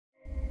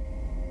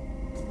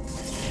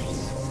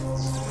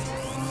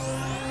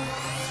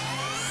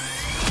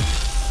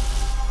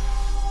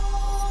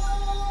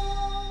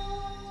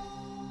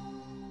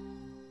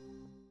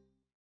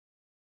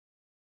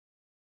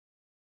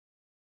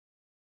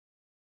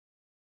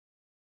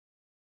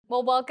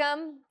Well,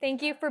 welcome.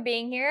 Thank you for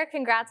being here.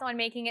 Congrats on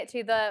making it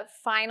to the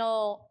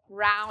final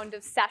round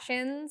of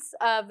sessions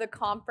of the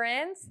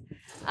conference.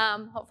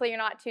 Hopefully you're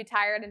not too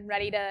tired and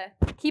ready to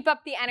keep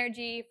up the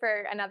energy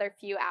for another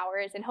few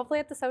hours, and hopefully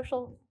at the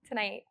social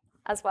tonight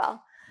as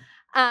well.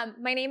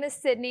 My name is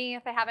Sydney.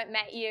 If I haven't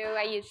met you,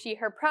 I use she,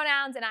 her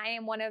pronouns, and I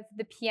am one of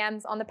the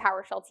PMs on the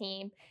PowerShell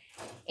team.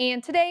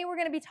 And today we're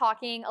going to be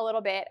talking a little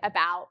bit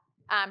about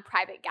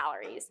private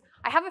galleries.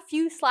 I have a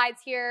few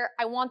slides here.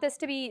 I want this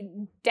to be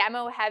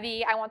demo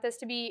heavy. I want this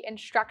to be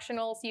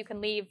instructional so you can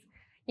leave,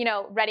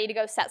 ready to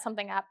go set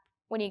something up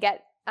when you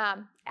get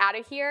out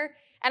of here.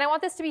 And I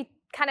want this to be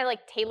kind of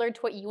like tailored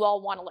to what you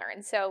all want to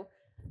learn. So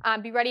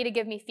be ready to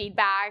give me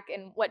feedback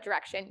and what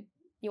direction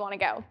you want to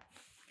go.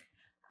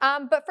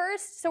 But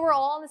first, so we're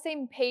all on the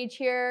same page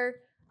here.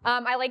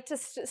 I like to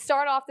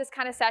start off this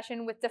kind of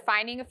session with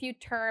defining a few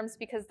terms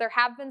because there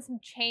have been some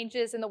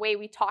changes in the way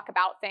we talk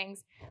about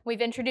things.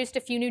 We've introduced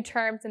a few new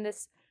terms in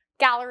this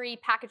gallery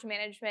package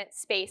management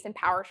space in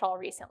PowerShell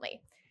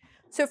recently.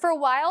 So for a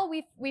while,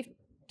 we've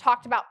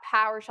talked about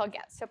PowerShell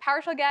Get. So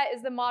PowerShell Get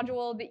is the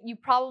module that you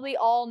probably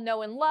all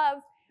know and love.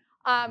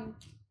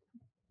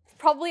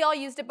 Probably all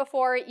used it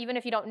before, even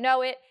if you don't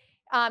know it.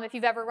 If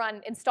you've ever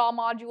run install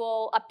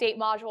module, update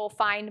module,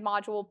 find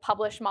module,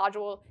 publish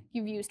module,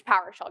 you've used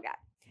PowerShell Get.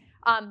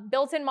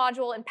 Built-in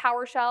module in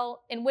PowerShell.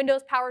 In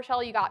Windows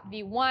PowerShell, you got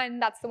v1.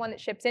 That's the one that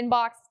ships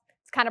inbox.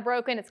 It's kind of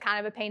broken. It's kind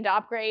of a pain to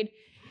upgrade.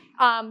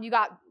 You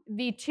got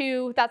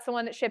v2. That's the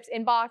one that ships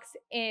inbox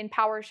in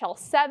PowerShell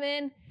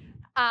 7.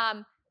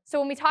 So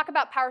when we talk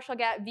about PowerShell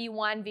Get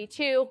v1,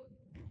 v2,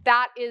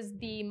 that is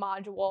the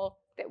module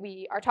that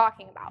we are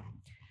talking about.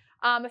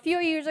 A few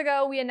years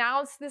ago, we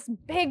announced this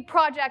big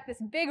project,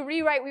 this big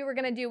rewrite we were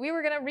going to do. We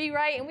were going to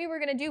rewrite, and we were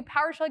going to do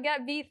PowerShell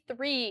Get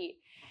v3.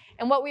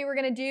 And what we were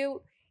going to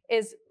do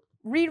is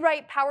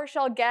rewrite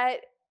PowerShell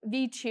Get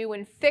v2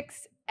 and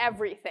fix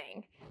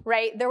everything,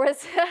 right? There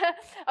was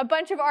a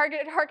bunch of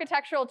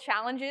architectural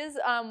challenges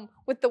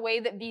with the way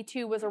that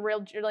v2 was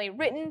originally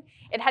written.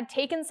 It had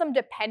taken some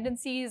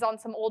dependencies on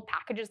some old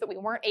packages that we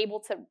weren't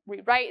able to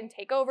rewrite and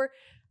take over.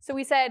 So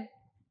we said,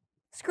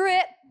 screw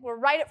it, we'll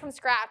write it from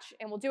scratch,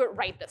 and we'll do it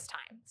right this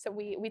time. So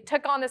we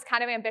took on this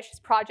kind of ambitious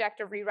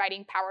project of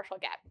rewriting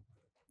PowerShell Get.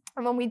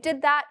 And when we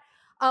did that,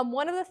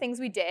 one of the things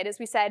we did is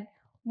we said,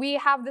 we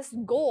have this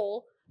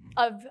goal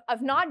of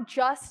not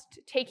just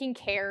taking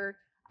care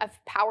of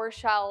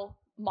PowerShell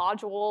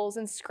modules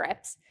and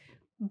scripts,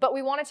 but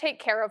we want to take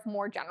care of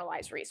more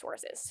generalized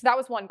resources. So that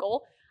was one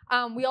goal.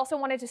 We also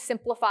wanted to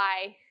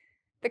simplify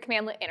the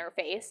commandlet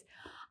interface.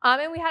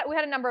 And we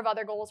had a number of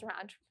other goals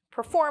around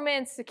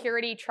performance,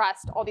 security,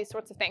 trust, all these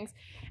sorts of things.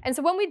 And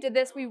so when we did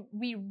this, we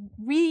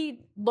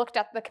re-looked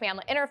at the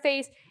commandlet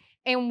interface,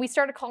 and we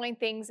started calling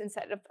things,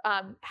 instead of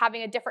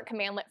having a different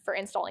commandlet for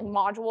installing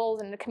modules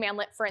and a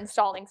commandlet for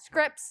installing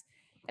scripts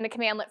and a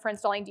commandlet for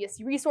installing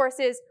DSC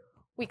resources,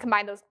 we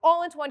combined those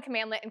all into one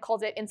commandlet and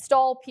called it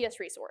install PS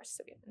resource.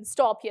 So we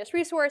install PS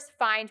resource,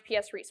 find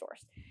PS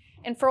resource.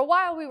 And for a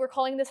while, we were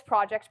calling this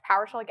project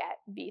PowerShell Get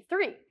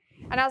v3.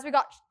 And as we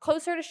got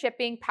closer to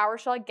shipping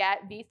PowerShell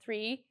Get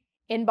v3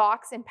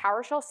 inbox in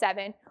PowerShell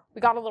 7, we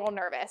got a little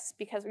nervous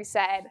because we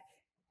said,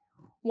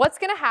 what's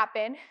going to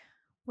happen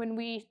when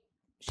we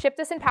ship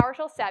this in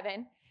PowerShell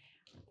 7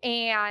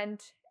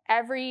 and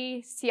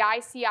every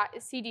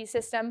CI/CD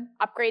system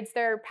upgrades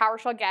their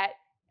PowerShell Get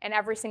and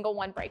every single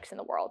one breaks in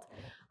the world?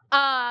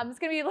 It's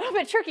going to be a little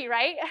bit tricky,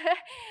 right?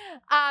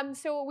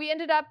 So we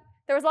ended up,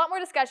 there was a lot more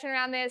discussion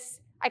around this.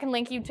 I can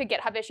link you to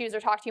GitHub issues or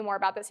talk to you more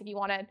about this if you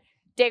want to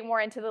dig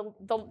more into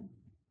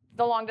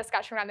the long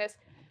discussion around this.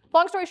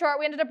 Long story short,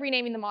 we ended up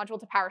renaming the module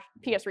to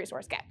PS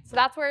Resource Get. So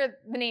that's where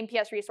the name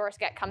PS Resource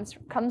Get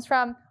comes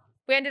from.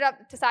 We ended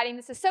up deciding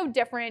this is so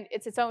different,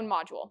 it's its own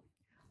module.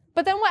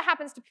 But then what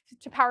happens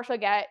to PowerShell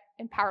Get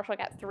and PowerShell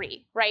Get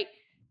 3, right?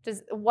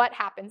 What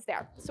happens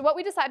there? So what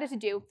we decided to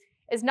do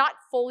is not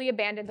fully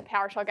abandon the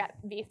PowerShell Get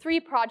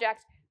v3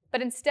 project,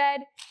 but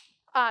instead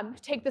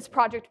take this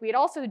project we had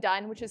also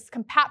done, which is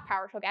compat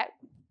PowerShell Get.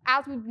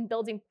 As we've been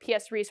building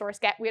PS Resource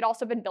Get, we had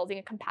also been building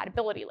a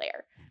compatibility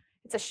layer.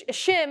 It's a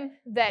shim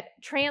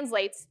that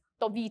translates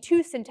the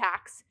v2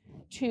 syntax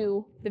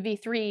to the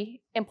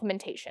v3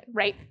 implementation,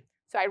 right?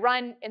 So I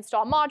run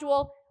install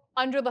module.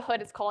 Under the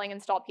hood, it's calling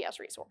install PS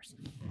resource.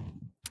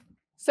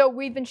 So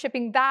we've been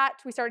shipping that.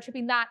 We started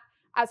shipping that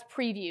as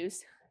previews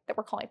that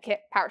we're calling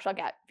PowerShell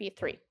Get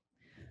v3.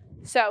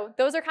 So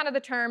those are kind of the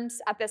terms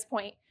at this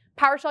point.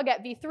 PowerShell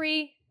Get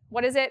v3,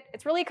 what is it?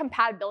 It's really a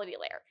compatibility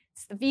layer.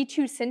 It's the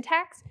v2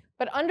 syntax,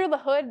 but under the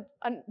hood,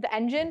 the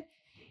engine,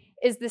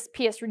 is this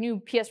new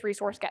PS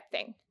Resource Get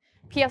thing.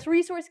 PS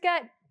Resource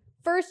Get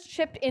first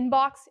shipped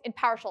inbox in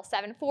PowerShell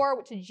 7.4,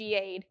 which is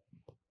GA'd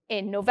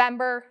in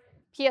November.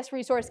 PS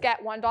Resource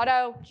Get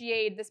 1.0,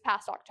 GA'd this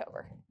past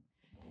October.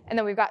 And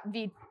then we've got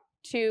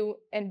v2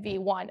 and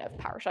v1 of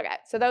PowerShell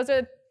Get. So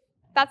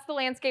that's the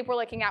landscape we're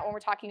looking at when we're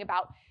talking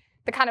about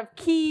the kind of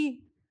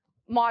key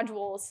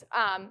modules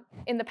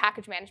in the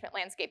package management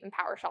landscape in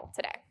PowerShell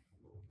today.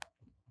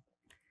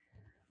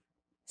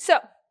 So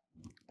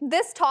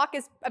this talk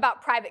is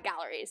about private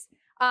galleries.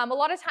 A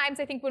lot of times,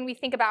 I think when we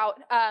think about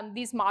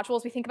these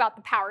modules, we think about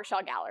the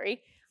PowerShell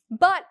gallery.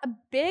 But a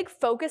big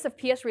focus of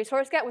PS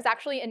Resource Get was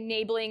actually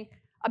enabling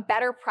a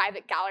better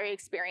private gallery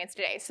experience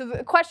today. So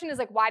the question is,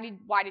 like, why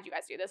did you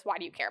guys do this? Why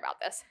do you care about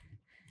this?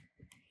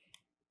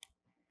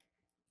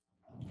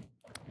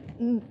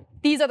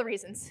 These are the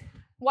reasons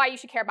why you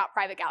should care about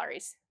private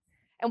galleries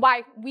and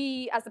why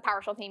we, as the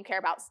PowerShell team, care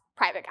about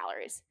private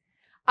galleries.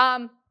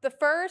 The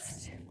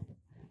first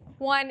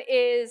one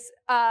is,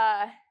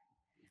 well,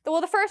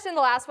 the first and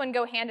the last one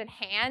go hand in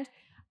hand,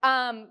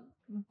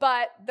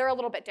 but they're a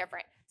little bit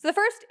different. So the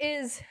first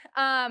is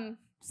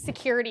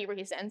security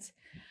reasons.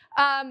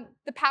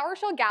 The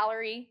PowerShell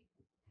gallery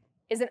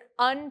is an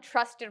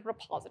untrusted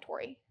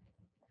repository.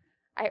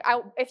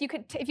 If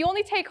you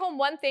only take home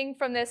one thing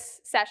from this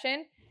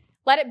session,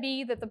 let it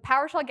be that the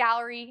PowerShell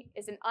gallery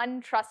is an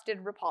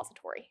untrusted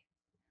repository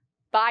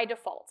by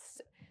default.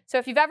 So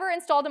if you've ever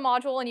installed a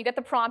module and you get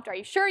the prompt, are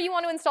you sure you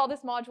want to install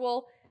this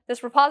module?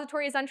 This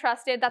repository is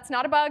untrusted. That's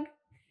not a bug.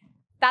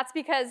 That's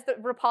because the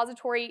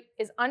repository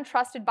is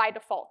untrusted by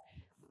default.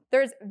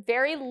 There's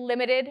very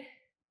limited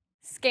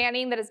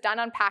scanning that is done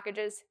on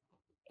packages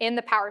in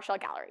the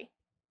PowerShell gallery.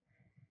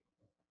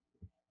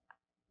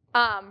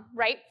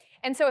 Right?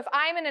 And so if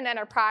I'm in an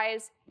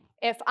enterprise,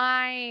 if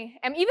I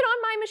am even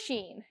on my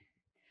machine,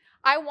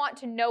 I want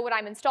to know what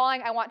I'm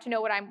installing. I want to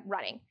know what I'm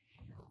running.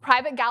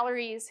 Private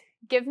galleries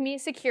give me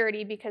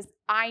security because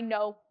I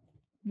know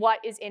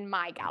what is in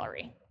my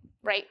gallery,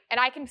 right? And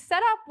I can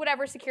set up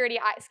whatever security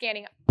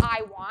scanning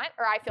I want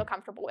or I feel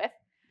comfortable with.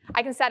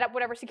 I can set up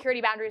whatever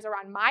security boundaries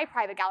around my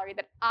private gallery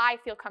that I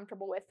feel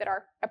comfortable with that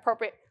are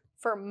appropriate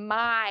for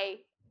my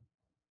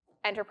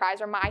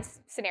enterprise or my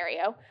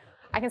scenario.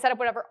 I can set up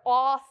whatever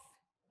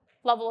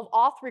level of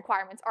auth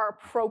requirements are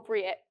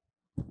appropriate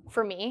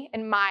for me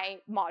and my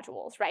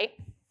modules, right?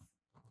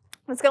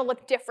 It's going to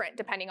look different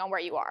depending on where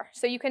you are.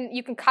 So you can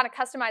kind of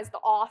customize the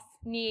auth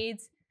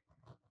needs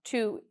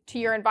to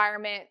your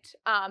environment,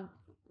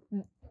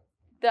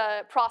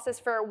 the process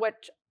for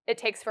what it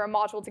takes for a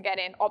module to get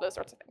in, all those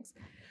sorts of things.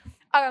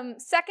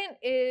 Second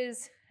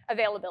is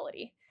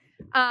availability.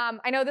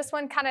 I know this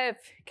one kind of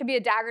can be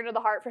a dagger to the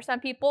heart for some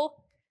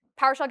people.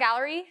 PowerShell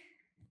Gallery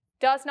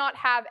does not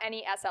have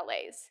any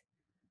SLAs,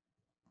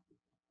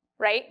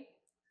 right?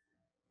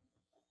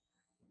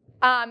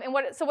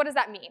 So what does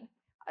that mean?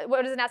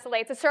 What is an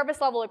SLA? It's a service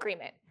level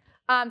agreement.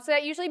 So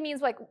that usually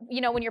means, like,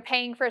 when you're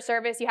paying for a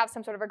service, you have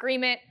some sort of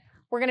agreement.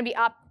 We're going to be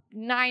up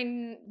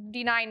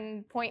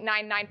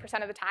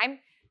 99.99% of the time.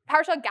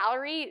 PowerShell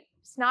Gallery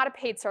is not a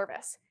paid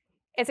service.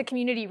 It's a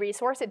community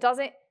resource. It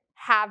doesn't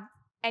have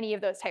any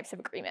of those types of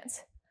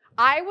agreements.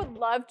 I would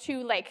love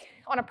to, like,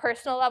 on a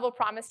personal level,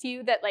 promise to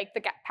you that, like,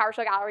 the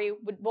PowerShell Gallery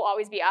will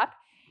always be up,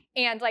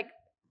 and, like,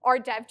 our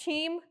dev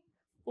team,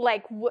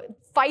 like,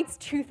 fights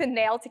tooth and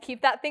nail to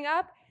keep that thing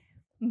up.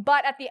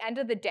 But at the end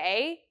of the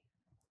day,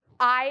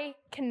 I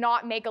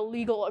cannot make a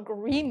legal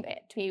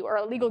agreement to you or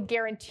a legal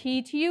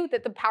guarantee to you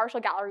that the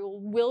PowerShell Gallery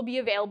will be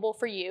available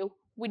for you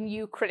when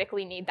you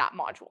critically need that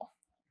module.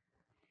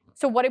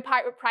 So what do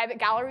private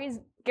galleries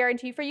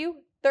guarantee for you?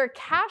 They're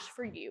cache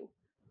for you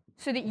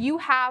so that you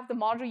have the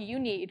module you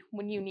need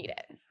when you need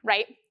it,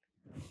 right?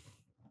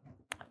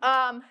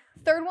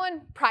 Third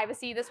one,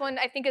 privacy. This one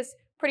I think is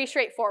pretty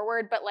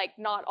straightforward, but, like,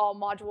 not all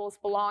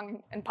modules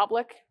belong in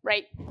public,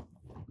 right?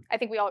 I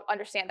think we all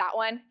understand that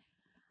one.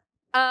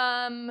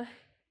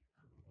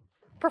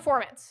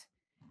 Performance.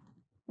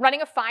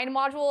 Running a find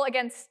module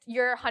against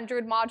your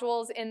 100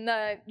 modules in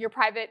your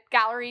private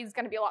gallery is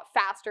going to be a lot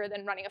faster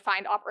than running a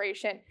find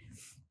operation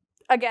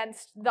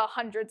against the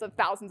hundreds of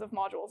thousands of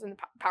modules in the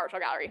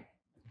PowerShell gallery.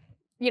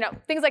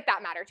 Things like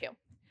that matter too.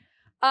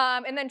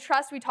 And then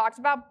trust we talked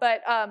about,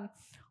 but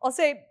I'll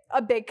say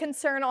a big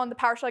concern on the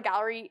PowerShell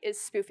gallery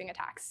is spoofing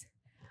attacks.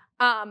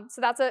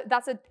 So that's a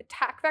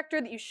attack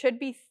vector that you should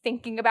be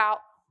thinking about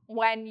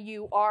when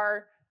you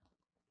are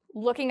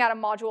looking at a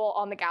module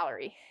on the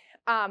gallery.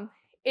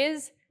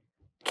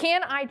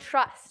 Can I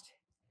trust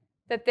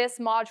that this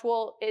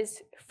module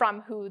is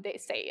from who they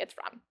say it's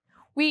from?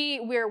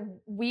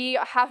 We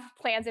have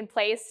plans in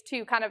place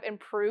to kind of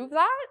improve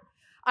that.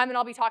 And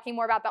I'll be talking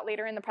more about that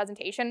later in the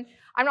presentation.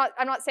 I'm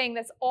not saying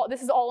this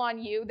is all on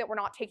you, that we're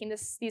not taking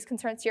these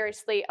concerns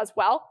seriously as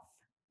well.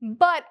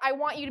 But I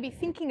want you to be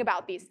thinking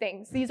about these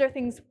things. These are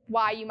things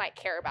why you might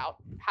care about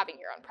having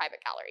your own private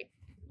gallery.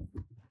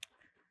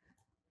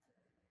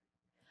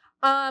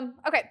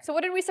 OK, so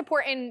what did we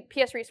support in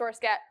PS Resource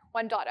Get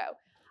 1.0?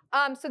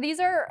 So these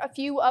are a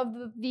few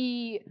of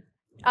the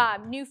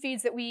new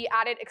feeds that we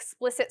added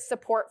explicit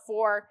support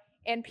for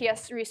in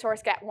PS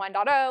Resource Get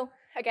 1.0.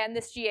 Again,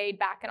 this GA'd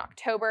back in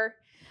October.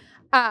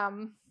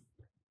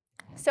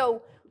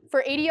 So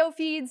for ADO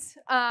feeds,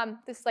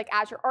 this is like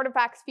Azure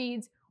Artifacts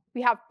feeds.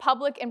 We have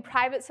public and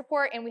private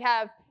support, and we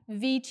have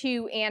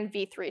V2 and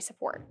V3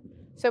 support,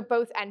 so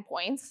both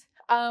endpoints.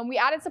 We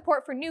added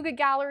support for NuGet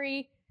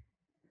Gallery.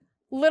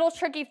 Little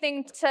tricky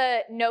thing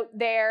to note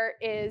there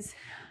is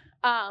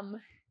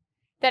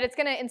that it's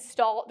going to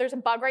install. There's a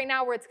bug right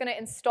now where it's going to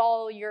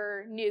install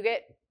your NuGet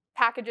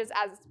packages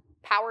as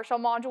PowerShell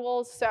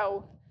modules,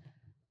 so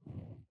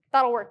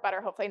that'll work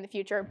better hopefully in the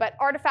future. But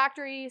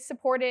Artifactory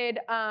supported,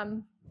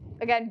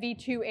 again,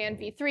 V2 and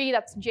V3.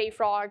 That's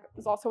JFrog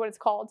is also what it's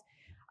called.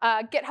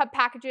 GitHub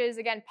packages,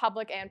 again,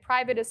 public and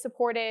private is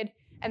supported.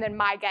 And then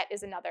MyGet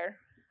is another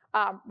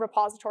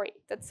repository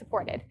that's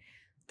supported.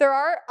 There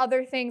are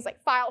other things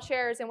like file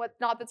shares and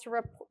whatnot that's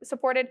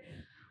supported.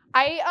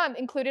 I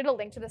included a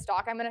link to this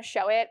doc. I'm going to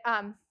show it.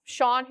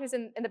 Sean, who's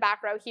in the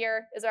back row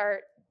here, is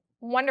our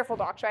wonderful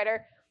docs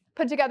writer,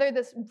 put together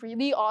this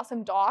really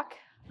awesome doc.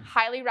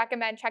 Highly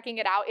recommend checking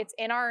it out. It's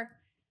in our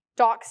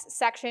docs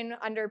section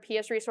under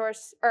PS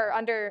Resource, or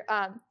under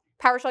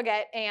PowerShell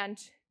Get and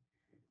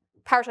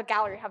PowerShell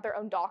Gallery have their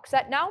own doc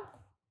set now.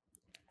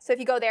 So if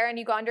you go there and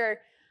you go under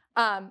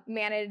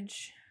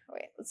manage,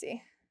 wait, let's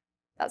see.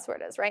 That's where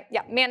it is, right?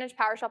 Yeah, manage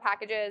PowerShell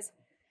packages.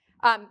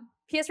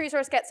 PS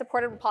Resource Get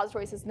supported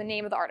repositories is the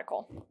name of the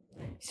article.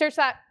 Search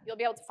that, you'll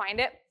be able to find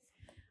it.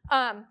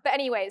 But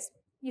anyways,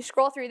 you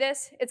scroll through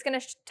this, it's going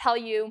to tell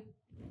you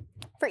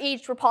for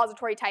each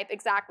repository type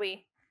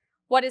exactly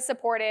what is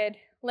supported,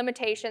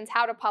 limitations,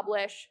 how to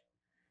publish,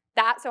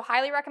 that. So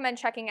highly recommend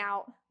checking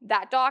out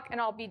that doc, and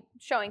I'll be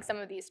showing some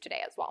of these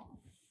today as well.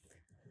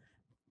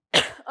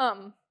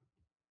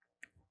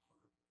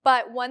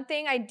 But one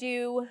thing I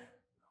do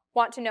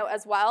want to note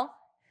as well,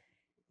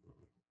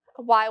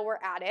 while we're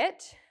at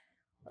it,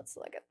 let's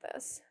look at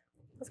this.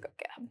 Let's go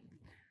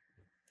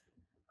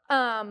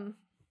GitHub.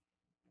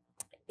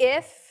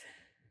 If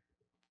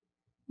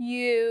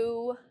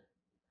you,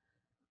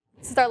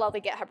 this is our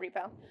lovely GitHub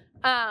repo.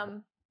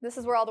 This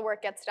is where all the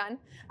work gets done.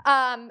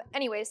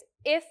 Anyways,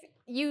 if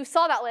you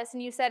saw that list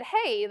and you said,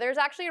 hey, there's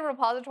actually a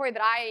repository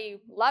that I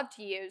love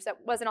to use that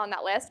wasn't on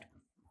that list,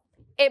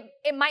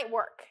 it might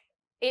work.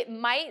 It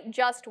might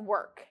just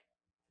work.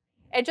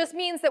 It just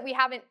means that we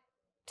haven't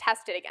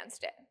tested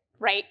against it,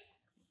 right?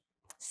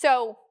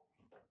 So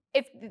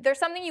if there's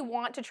something you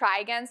want to try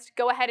against,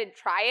 go ahead and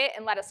try it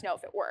and let us know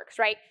if it works,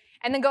 right?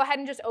 And then go ahead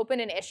and just open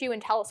an issue and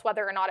tell us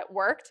whether or not it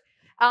worked.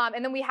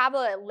 And then we have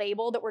a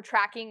label that we're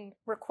tracking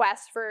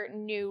requests for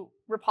new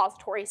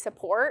repository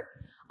support.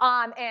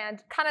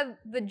 And kind of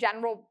the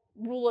general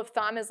rule of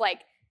thumb is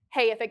like,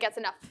 hey, if it gets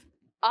enough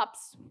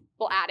ups,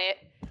 we'll add it.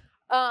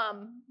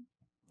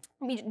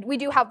 We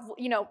do have,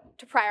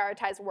 to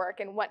prioritize work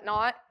and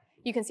whatnot.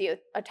 You can see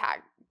a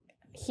tag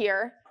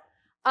here.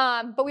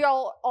 But we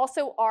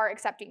also are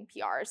accepting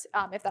PRs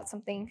if that's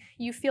something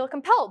you feel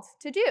compelled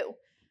to do.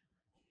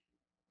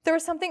 There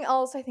was something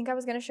else I think I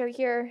was going to show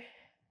here.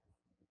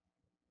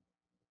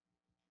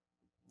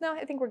 No,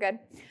 I think we're good.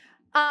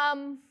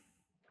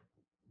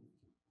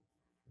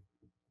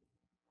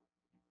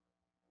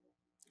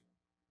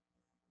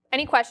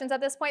 Any questions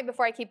at this point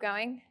before I keep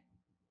going?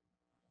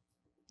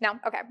 No?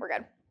 OK, we're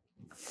good.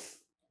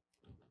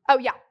 Oh,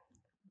 yeah.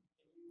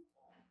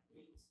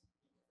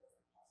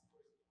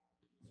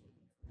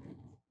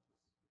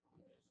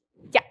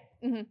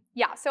 Yeah.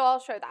 Yeah, so I'll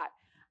show that.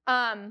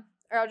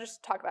 Or I'll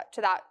just talk about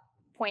to that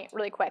point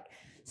really quick.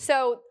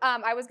 So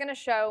I was going to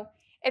show,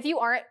 if you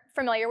aren't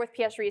familiar with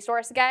PS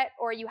Resource Get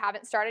or you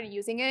haven't started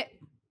using it,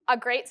 a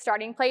great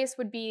starting place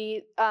would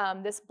be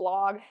this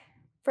blog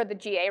for the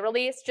GA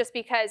release, just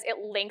because it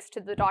links to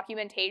the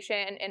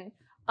documentation and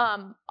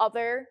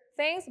other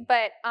things.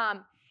 But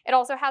it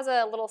also has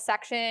a little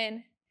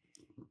section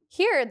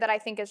here that I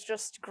think is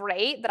just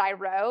great that I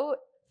wrote.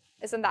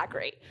 Isn't that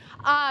great?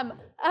 Other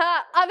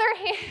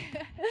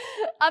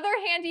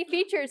handy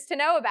features to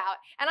know about.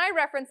 And I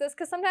reference this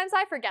because sometimes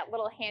I forget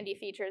little handy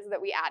features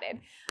that we added.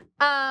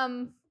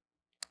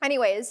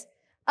 Anyways,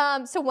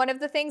 so one of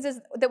the things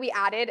that we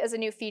added as a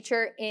new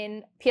feature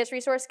in PS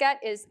Resource Get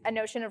is a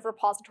notion of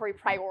repository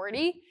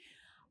priority.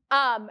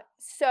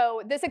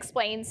 So this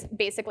explains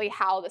basically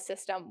how the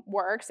system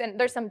works. And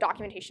there's some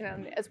documentation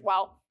on it as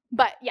well.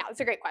 But yeah,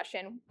 it's a great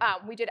question.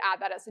 We did add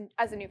that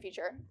as a new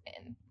feature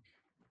in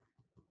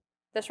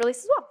this release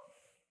as well.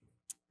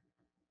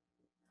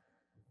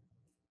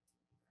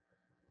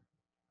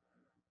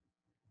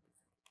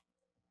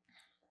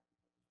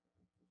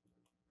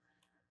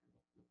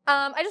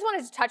 I just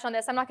wanted to touch on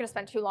this. I'm not going to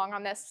spend too long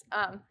on this.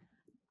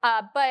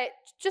 But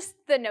just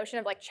the notion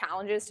of like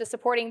challenges to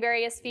supporting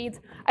various feeds.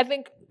 I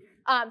think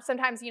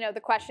sometimes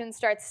the question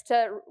starts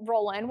to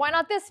roll in. Why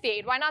not this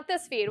feed? Why not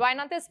this feed? Why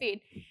not this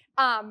feed?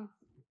 And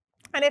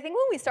I think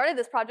when we started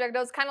this project, I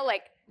was kind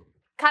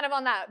of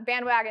on that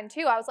bandwagon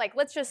too. I was like,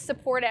 let's just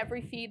support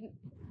every feed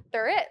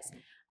there is.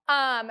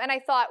 And I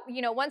thought,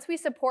 once we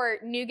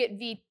support NuGet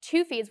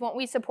v2 feeds, won't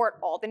we support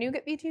all the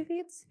NuGet v2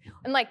 feeds?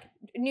 And like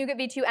NuGet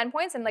v2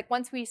 endpoints, and like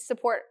once we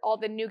support all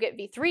the NuGet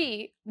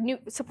v3,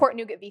 support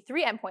NuGet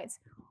v3 endpoints,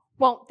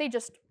 won't they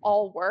just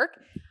all work?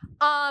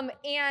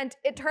 And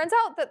it turns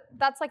out that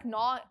that's like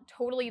not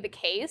totally the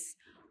case.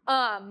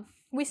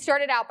 We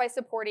started out by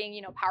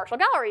supporting, PowerShell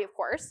Gallery, of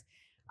course.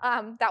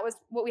 That was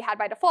what we had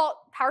by default.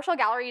 PowerShell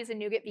Gallery is a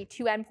NuGet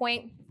v2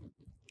 endpoint.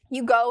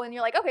 You go and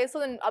you're like, OK, so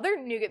then other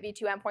NuGet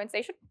v2 endpoints,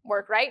 they should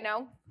work, right?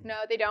 No,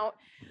 they don't.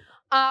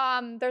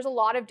 There's a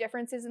lot of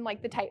differences in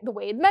like the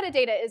way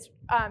metadata is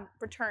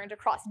returned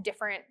across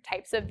different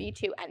types of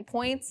V2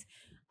 endpoints.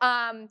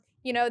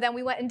 Then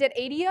we went and did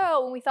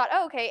ADO, and we thought,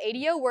 oh, okay,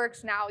 ADO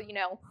works now.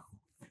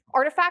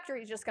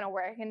 Artifactory is just going to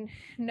work. And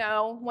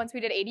no, once we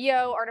did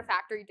ADO,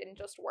 Artifactory didn't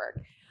just work.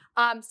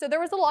 So there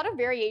was a lot of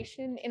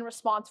variation in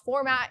response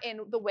format in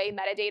the way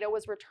metadata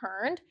was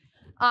returned.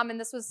 And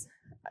this was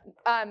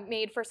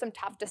made for some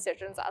tough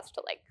decisions as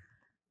to like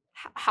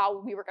how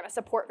we were going to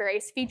support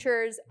various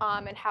features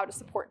and how to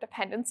support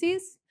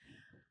dependencies.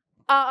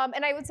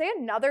 And I would say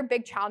another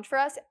big challenge for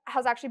us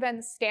has actually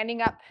been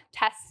standing up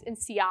tests in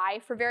CI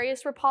for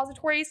various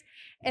repositories.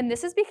 And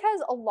this is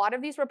because a lot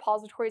of these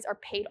repositories are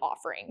paid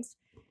offerings.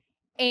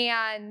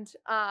 And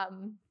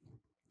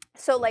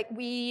so like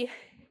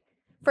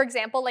for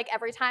example, like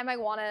every time I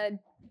want to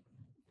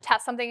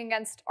test something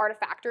against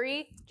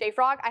Artifactory,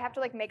 JFrog, I have to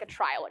like make a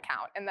trial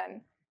account and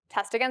then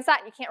test against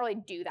that. And you can't really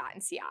do that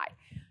in CI.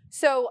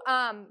 So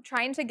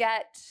trying to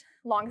get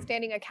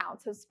long-standing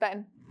accounts has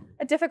been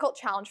a difficult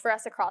challenge for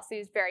us across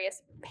these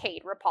various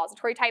paid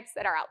repository types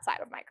that are outside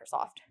of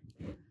Microsoft.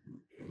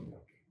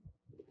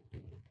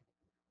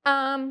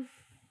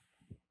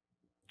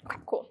 Okay,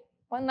 cool.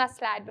 One last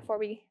slide before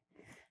we.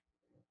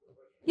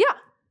 Yeah.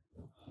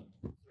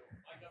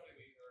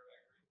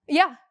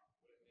 Yeah.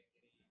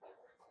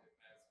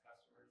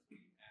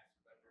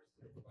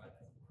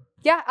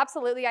 Yeah,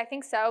 absolutely. I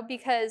think so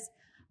because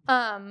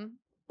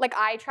like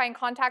I try and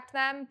contact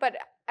them, but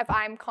if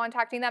I'm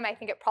contacting them, I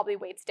think it probably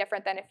weights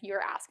different than if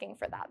you're asking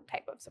for that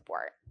type of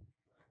support.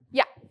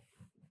 Yeah.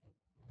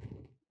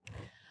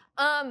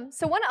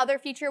 So one other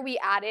feature we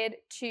added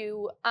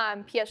to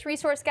PS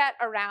Resource Get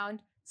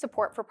around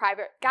support for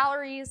private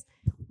galleries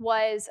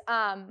was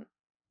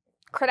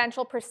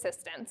credential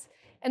persistence.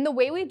 And the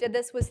way we did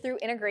this was through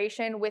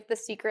integration with the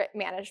secret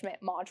management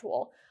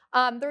module.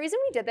 The reason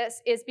we did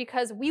this is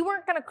because we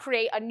weren't going to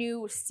create a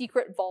new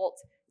secret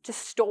vault to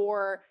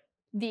store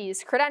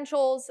these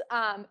credentials.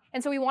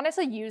 And so we wanted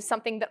to use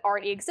something that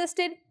already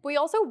existed. But we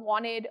also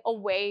wanted a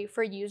way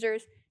for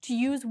users to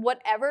use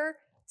whatever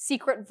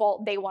secret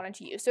vault they wanted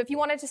to use. So if you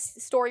wanted to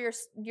store your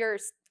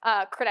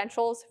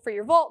credentials for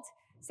your vault,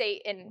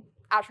 say in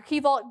Azure Key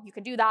Vault, you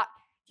could do that.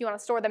 If you want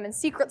to store them in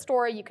Secret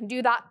Store, you can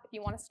do that. If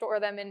you want to store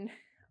them in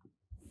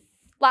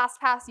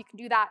LastPass, you can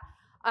do that.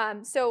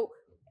 So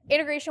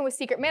integration with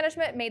secret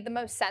management made the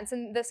most sense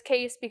in this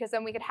case because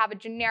then we could have a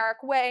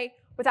generic way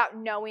without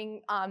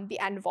knowing the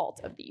end vault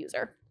of the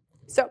user.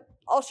 So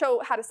I'll show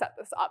how to set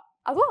this up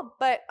as well.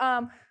 But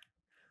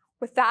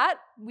with that,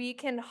 we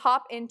can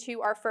hop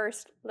into our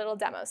first little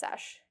demo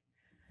sesh.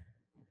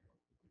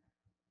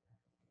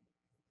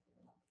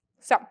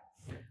 So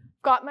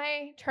got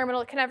my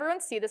terminal. Can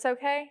everyone see this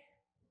okay?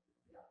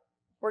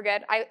 We're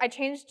good. I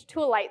changed to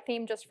a light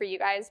theme just for you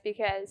guys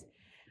because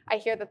I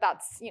hear that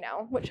that's,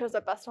 what shows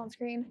up best on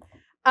screen.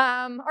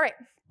 All right.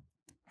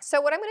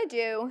 So what I'm going to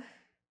do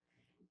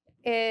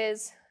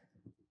is,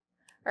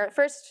 very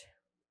first,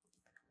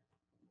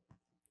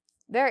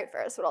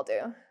 what I'll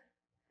do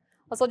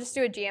is I'll just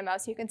do a GMO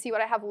so you can see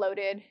what I have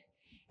loaded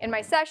in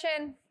my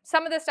session.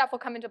 Some of this stuff will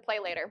come into play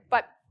later.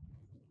 But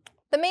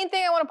the main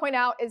thing I want to point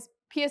out is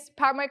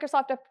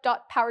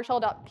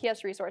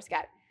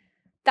Microsoft.PowerShell.PSResourceGet.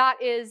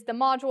 That is the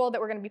module that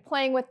we're going to be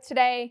playing with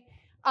today.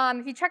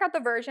 If you check out the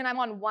version, I'm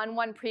on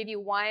 1.1 preview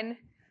 1.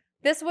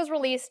 This was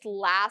released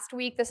last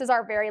week. This is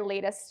our very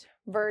latest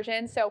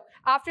version. So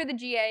after the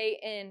GA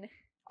in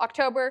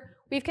October,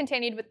 we've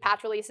continued with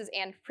patch releases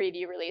and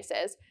preview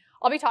releases.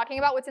 I'll be talking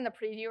about what's in the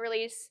preview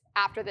release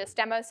after this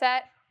demo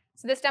set.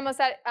 So this demo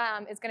set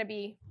is going to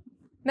be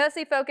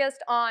mostly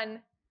focused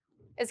on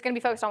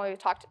what we've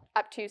talked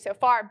up to so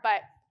far.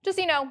 But just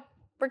so you know,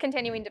 we're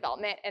continuing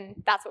development,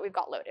 and that's what we've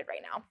got loaded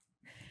right now.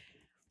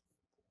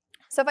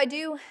 So if I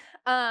do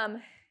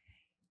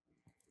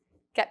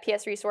get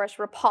PS resource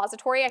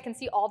repository, I can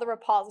see all the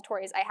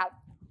repositories I have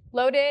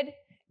loaded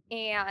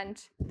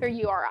and their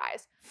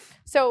URIs.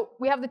 So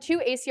we have the 2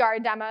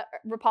 ACR demo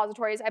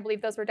repositories. I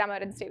believe those were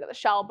demoed in State of the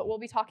Shell, but we'll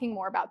be talking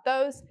more about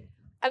those.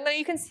 And then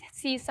you can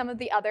see some of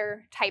the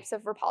other types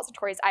of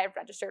repositories I have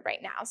registered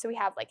right now. So we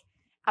have like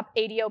an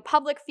ADO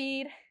public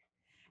feed,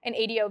 an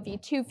ADO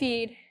v2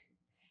 feed,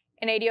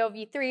 an ADO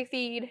v3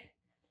 feed,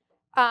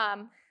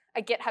 a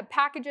GitHub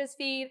packages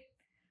feed,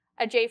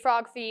 a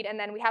JFrog feed, and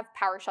then we have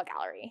PowerShell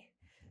gallery.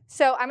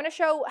 So I'm going to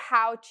show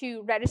how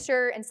to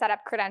register and set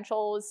up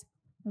credentials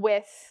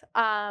with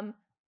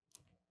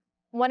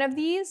one of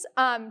these.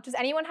 Does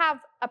anyone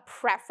have a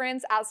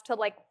preference as to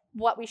like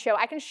what we show?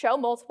 I can show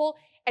multiple.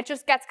 It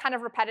just gets kind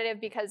of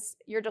repetitive because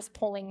you're just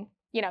pulling,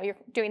 you're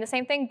doing the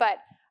same thing. But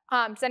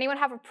does anyone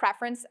have a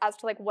preference as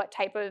to like what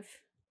type of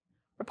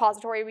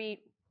repository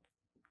we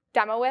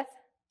demo with?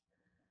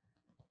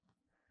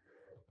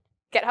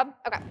 GitHub?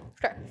 Okay,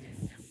 sure.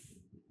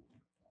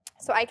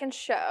 So I can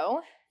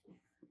show.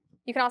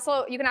 You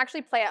can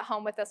actually play at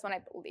home with this one, I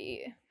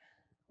believe.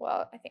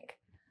 Well, I think.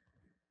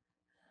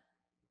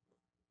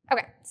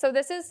 Okay, so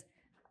this is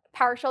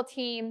PowerShell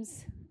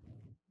Teams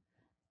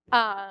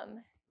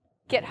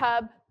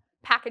GitHub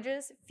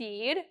packages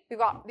feed. We've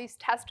got these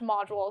test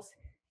modules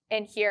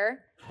in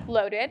here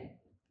loaded.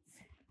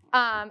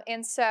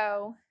 And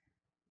so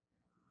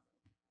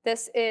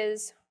this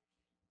is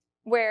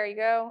where you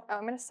go. Oh,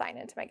 I'm going to sign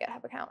into my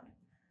GitHub account.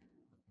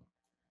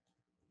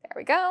 There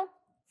we go.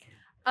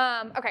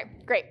 OK,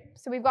 great.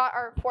 So we've got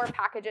our 4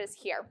 packages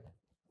here.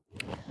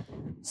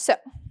 So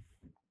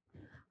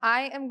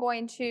I am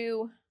going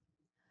to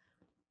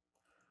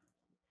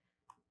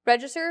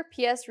register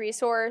PS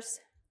resource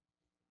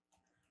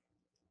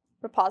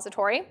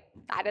repository.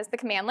 That is the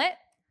commandlet.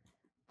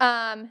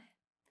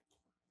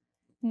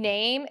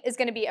 Name is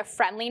going to be a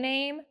friendly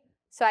name.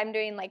 So I'm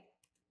doing like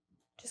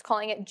just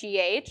calling it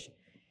GH.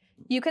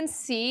 You can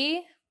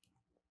see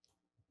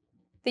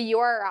the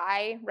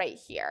URI right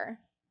here.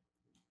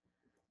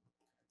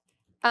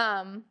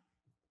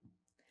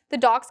 The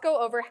docs go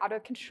over how to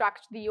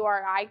construct the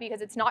URI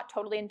because it's not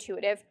totally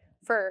intuitive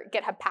for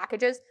GitHub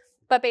packages.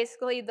 But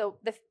basically, the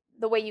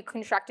way you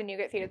construct a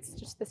NuGet feed, it's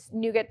just this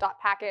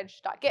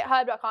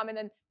NuGet.package.github.com, and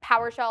then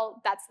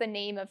PowerShell, that's the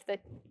name of the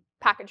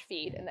package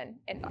feed, and then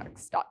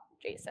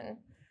index.json.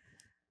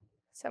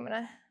 So I'm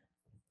going to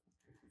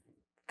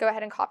go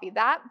ahead and copy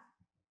that.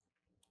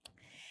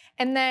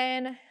 And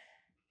then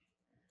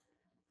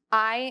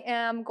I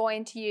am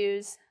going to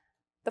use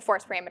the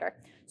force parameter.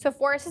 So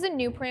force is a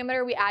new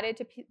parameter we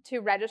added to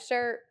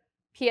register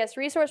PS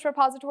resource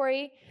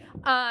repository.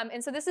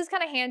 And so this is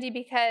kind of handy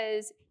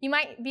because you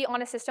might be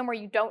on a system where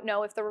you don't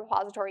know if the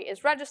repository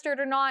is registered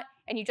or not,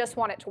 and you just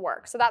want it to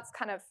work. So that's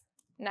kind of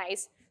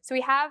nice. So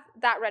we have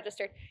that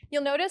registered.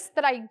 You'll notice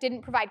that I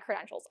didn't provide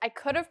credentials. I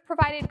could have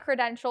provided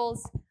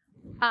credentials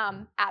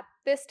at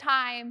this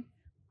time,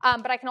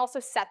 but I can also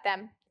set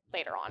them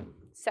later on.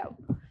 So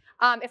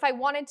if I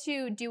wanted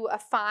to do a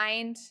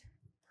find,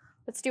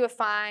 let's do a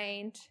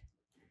find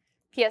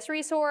PS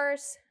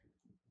resource.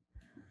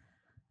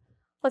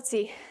 Let's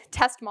see,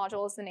 test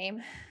module is the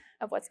name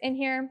of what's in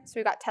here. So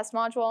we've got test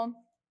module.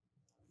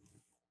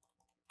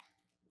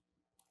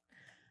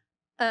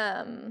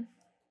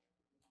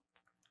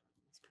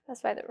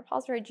 Specify the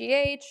repository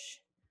GH,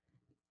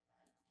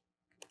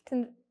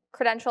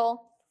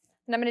 credential,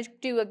 and I'm going to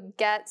do a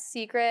get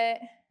secret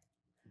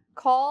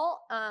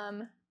call.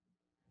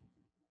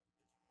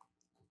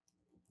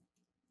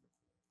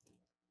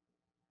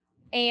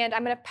 And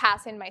I'm going to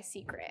pass in my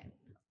secret.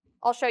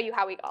 I'll show you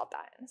how we got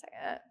that in a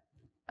second.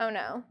 Oh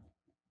no,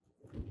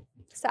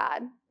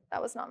 sad,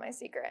 that was not my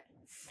secret.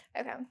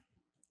 Okay.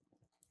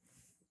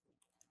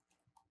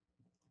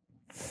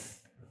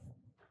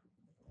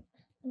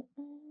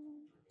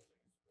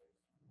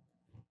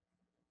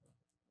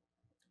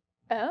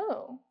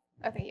 Oh,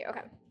 okay, here,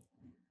 okay.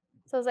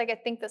 So I was like, I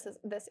think this is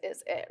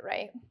it,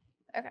 right?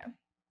 Okay.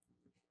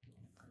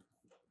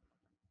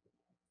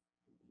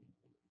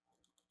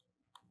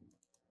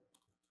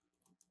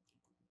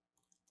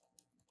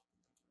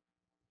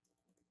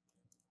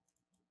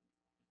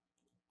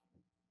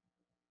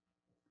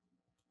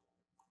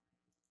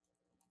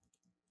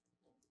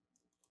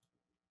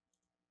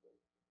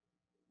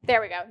 There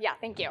we go. Yeah,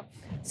 thank you.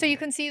 So you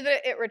can see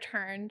that it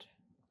returned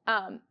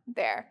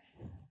there.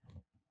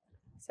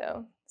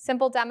 So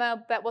simple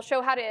demo, but we'll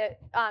show how to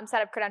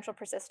set up credential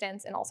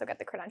persistence and also get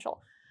the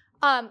credential.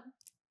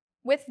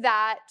 With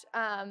that,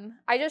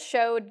 I just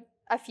showed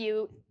a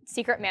few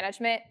secret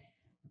management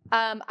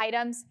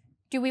items.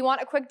 Do we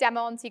want a quick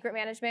demo on secret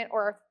management,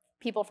 or are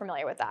people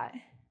familiar with that?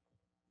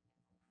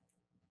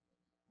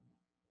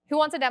 Who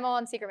wants a demo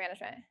on secret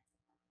management?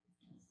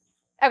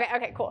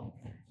 Okay, cool.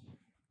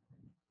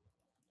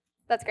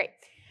 That's great.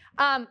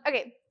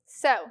 Okay,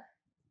 so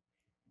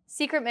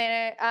secret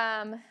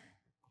management.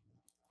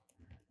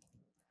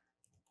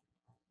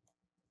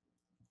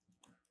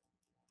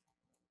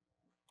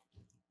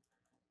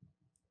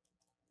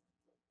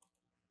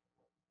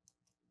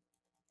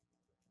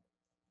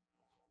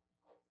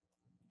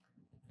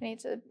 I need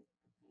to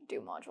do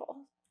module.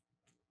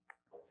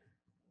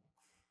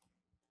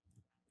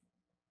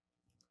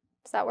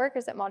 Does that work? Or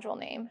is it module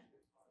name?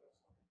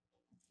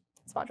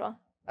 It's module.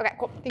 Okay,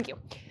 cool. Thank you.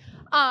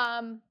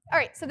 All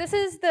right, so this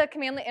is the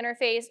commandlet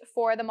interface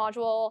for the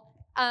module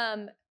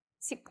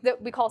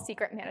that we call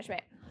secret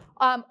management.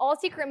 All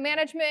secret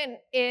management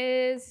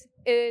is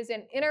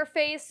an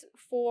interface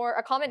for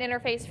a common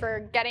interface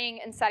for getting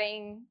and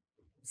setting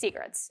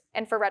secrets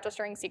and for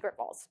registering secret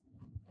vaults.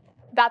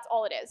 That's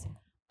all it is.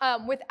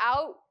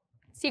 Without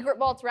secret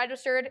vaults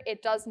registered,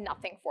 it does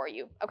nothing for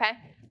you, okay?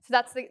 So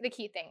that's the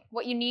key thing.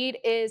 What you need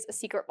is a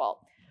secret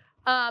vault.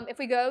 If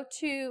we go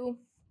to,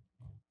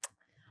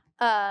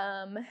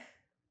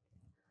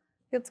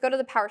 let's go to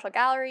the PowerShell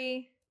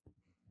gallery.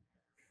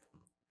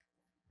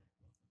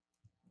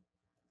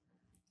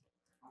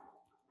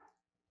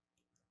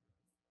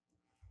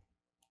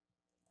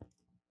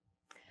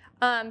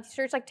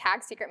 Search like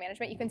tag secret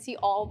management. You can see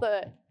all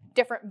the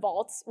different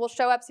vaults will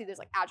show up. See, there's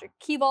like Azure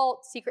Key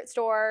Vault, Secret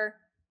Store,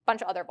 a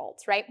bunch of other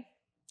vaults, right?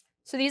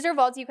 So these are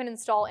vaults you can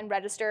install and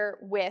register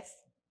with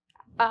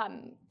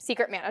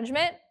secret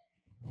management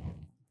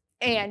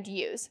and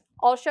use.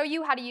 I'll show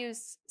you how to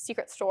use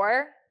Secret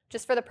Store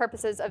just for the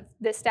purposes of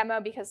this demo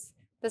because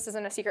this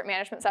isn't a secret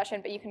management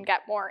session, but you can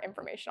get more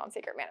information on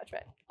secret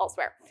management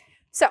elsewhere.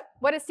 So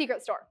what is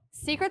Secret Store?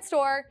 Secret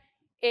Store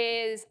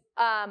is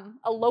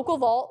a local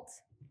vault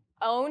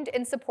owned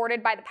and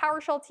supported by the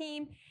PowerShell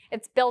team.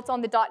 It's built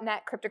on the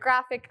 .NET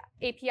cryptographic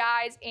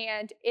APIs,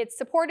 and it's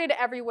supported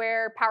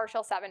everywhere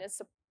PowerShell 7 is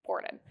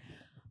supported.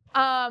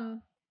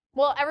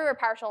 Well, everywhere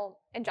PowerShell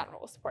in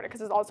general is supported, because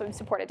it's also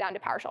supported down to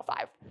PowerShell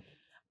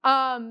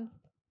 5.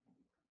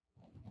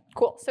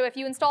 Cool. So if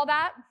you install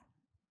that,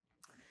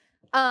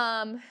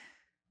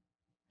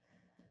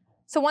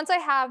 so once I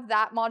have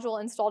that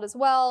module installed as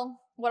well,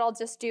 what I'll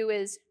just do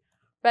is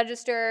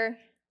register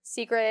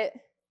secret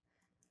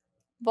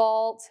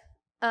vault.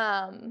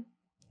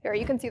 Here,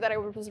 you can see that I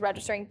was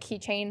registering a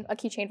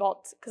keychain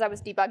vault, because I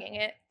was debugging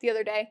it the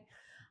other day.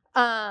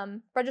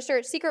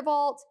 Register secret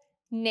vault.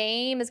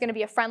 Name is going to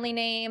be a friendly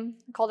name.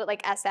 I called it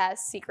like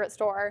SS, Secret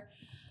Store.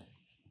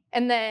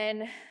 And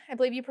then I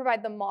believe you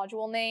provide the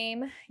module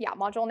name. Yeah,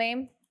 module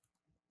name.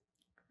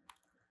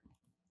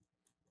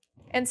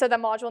 And so the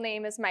module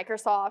name is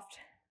Microsoft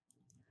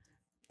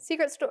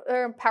Secret Store,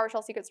 or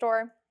PowerShell Secret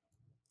Store.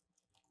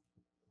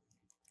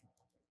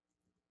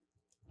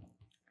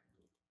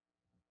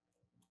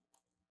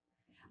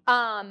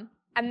 And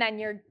then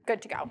you're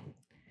good to go.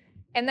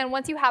 And then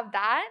once you have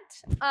that,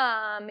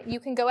 you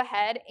can go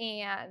ahead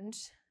and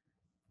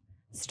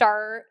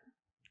start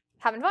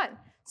having fun.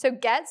 So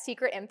get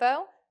secret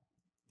info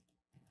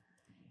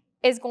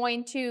is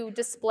going to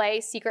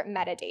display secret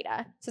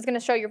metadata. So it's going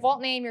to show your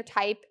vault name, your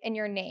type, and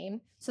your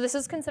name. So this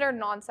is considered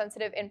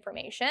non-sensitive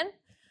information.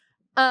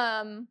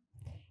 And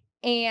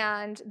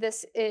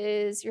this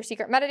is your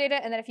secret metadata.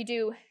 And then if you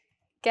do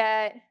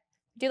get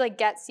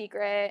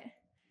secret,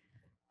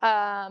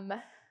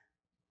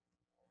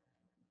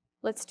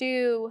 let's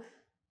do,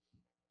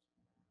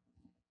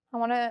 I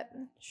want to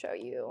show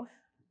you,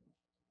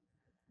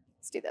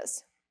 let's do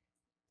this.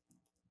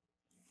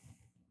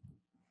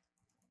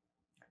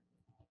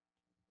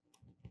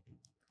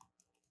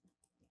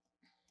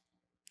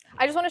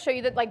 I just want to show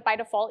you that, like, by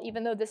default,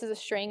 even though this is a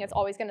string, it's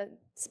always going to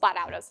splat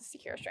out as a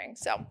secure string.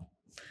 So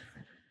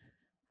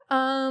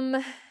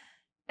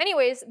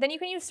anyways, then you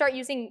can start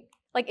using,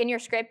 like, in your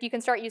script, you can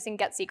start using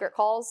get secret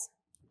calls,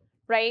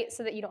 right?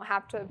 So that you don't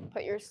have to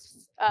put your,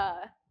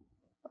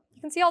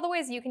 you can see all the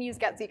ways you can use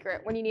get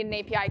secret when you need an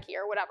API key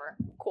or whatever.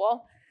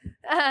 Cool.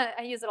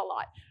 I use it a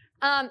lot.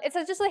 It's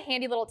just a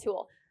handy little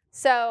tool.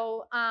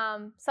 So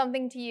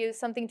something to use,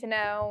 something to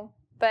know,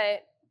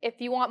 but if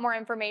you want more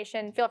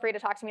information, feel free to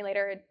talk to me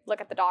later,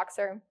 look at the docs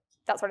or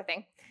that sort of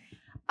thing.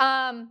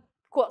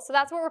 Cool, so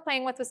that's what we're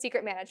playing with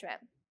secret management.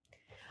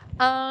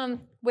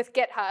 With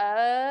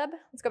GitHub,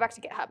 let's go back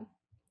to GitHub.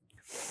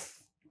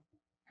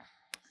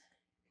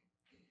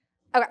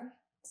 Okay,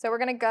 so we're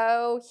gonna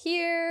go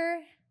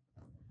here.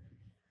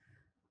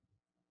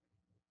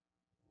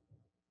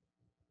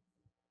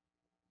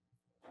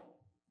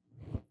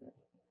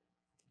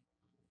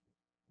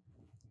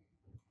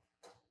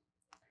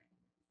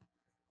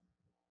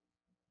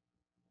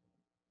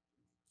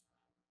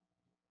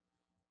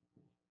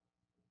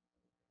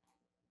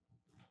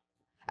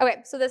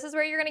 Okay, so this is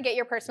where you're going to get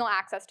your personal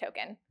access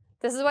token.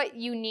 This is what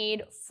you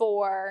need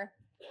for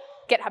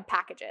GitHub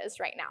packages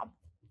right now.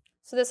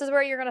 So this is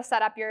where you're going to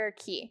set up your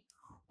key.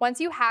 Once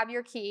you have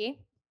your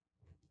key,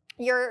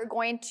 you're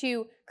going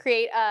to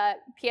create a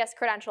PS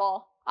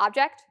credential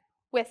object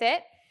with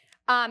it.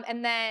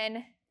 And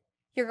then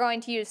you're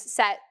going to use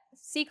set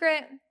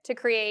secret to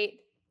create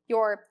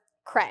your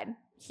cred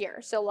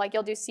here. So like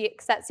you'll do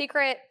set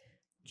secret,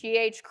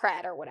 GH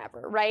cred or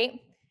whatever, right?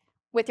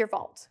 With your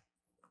vault.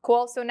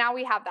 Cool, so now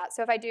we have that.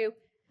 So if I do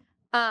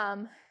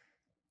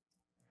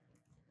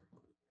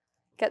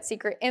get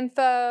secret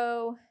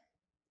info,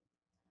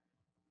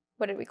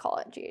 what did we call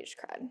it? GH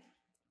cred.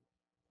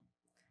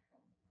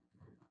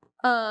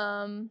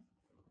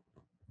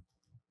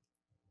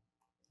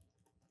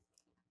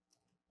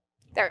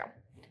 There we go.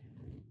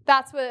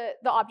 That's what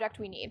the object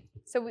we need.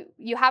 So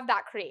you have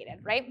that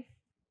created, right?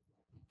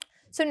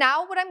 So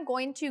now what I'm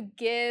going to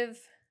give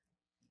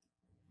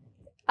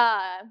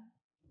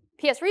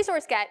PS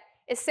resource get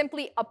is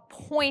simply a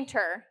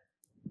pointer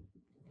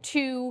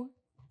to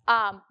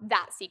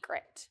that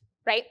secret,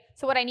 right?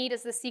 So what I need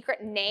is the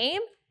secret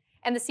name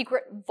and the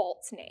secret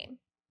vault's name,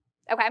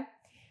 okay?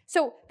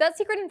 So that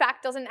secret, in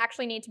fact, doesn't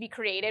actually need to be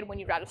created when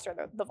you register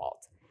the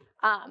vault.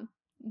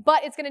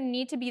 But it's going to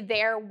need to be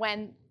there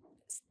when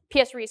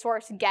PS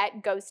resource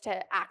get goes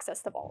to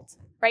access the vault,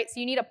 right? So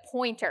you need a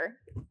pointer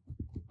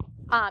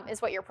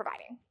is what you're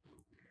providing.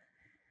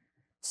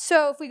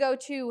 So if we go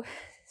to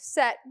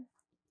set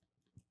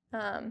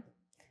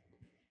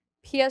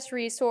PS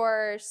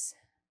resource,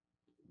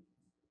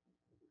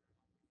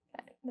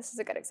 okay, this is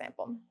a good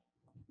example.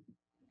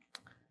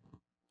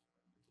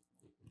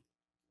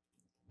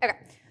 Okay,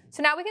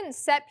 so now we can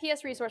set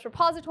PS resource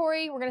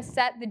repository. We're going to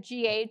set the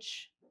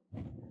GH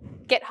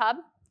GitHub,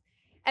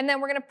 and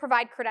then we're going to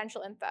provide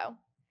credential info.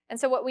 And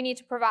so what we need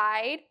to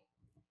provide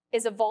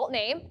is a vault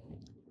name.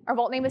 Our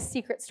vault name is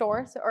Secret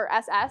Store, or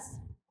SS.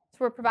 So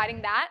we're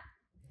providing that.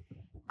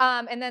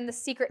 And then the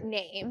secret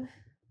name.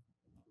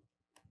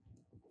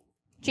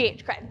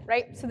 GHCred,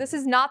 right? So this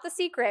is not the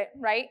secret,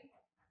 right?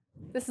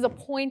 This is a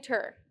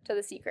pointer to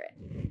the secret,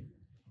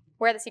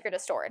 where the secret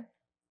is stored.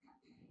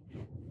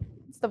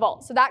 It's the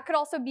vault. So that could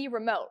also be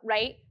remote,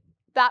 right?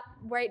 That,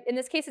 right, in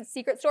this case, it's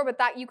secret store, but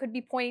that you could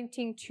be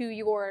pointing to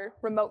your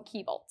remote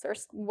key vaults or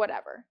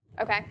whatever,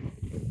 okay?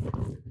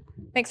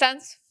 Make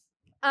sense?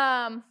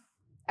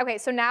 Okay,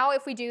 so now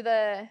if we do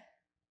the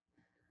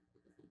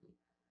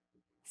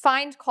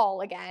find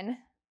call again,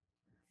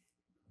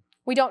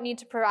 we don't need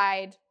to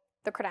provide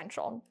the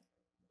credential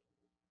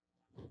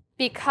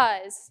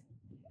because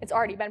it's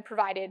already been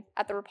provided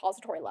at the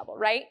repository level,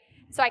 right?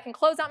 So I can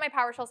close out my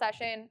PowerShell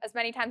session as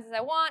many times as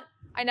I want.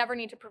 I never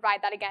need to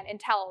provide that again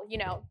until, you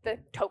know, the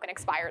token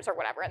expires or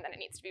whatever, and then it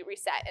needs to be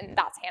reset, and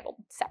that's handled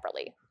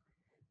separately.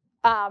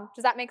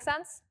 Does that make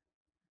sense?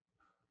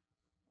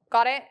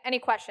 Got it? Any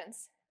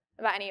questions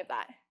about any of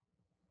that?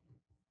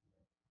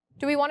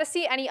 Do we want to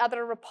see any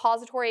other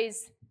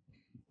repositories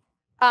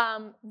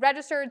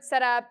registered,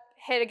 set up,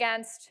 hit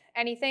against,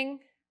 anything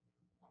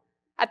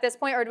at this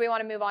point, or do we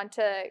want to move on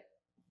to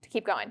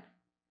keep going?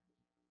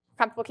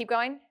 Comfortable keep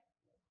going?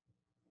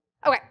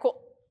 Okay,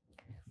 cool.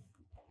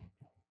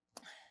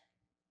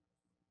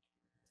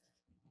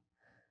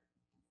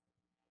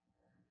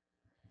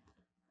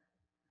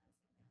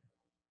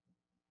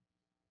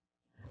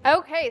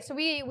 Okay, so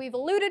we've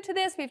alluded to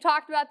this, we've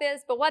talked about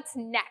this, but what's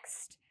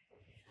next?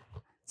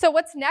 So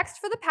what's next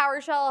for the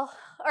PowerShell,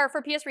 or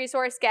for PS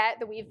Resource Get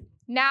that we've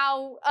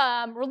now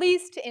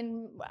released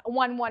in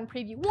 1.1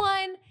 Preview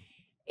 1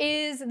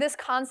 is this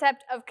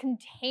concept of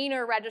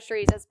container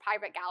registries as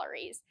private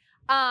galleries.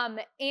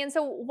 And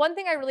so one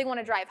thing I really want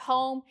to drive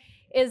home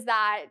is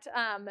that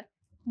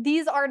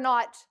these are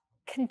not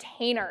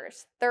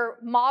containers. They're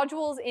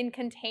modules in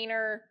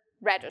container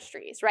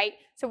registries, right?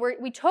 So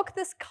we took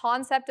this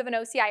concept of an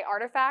OCI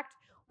artifact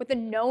with a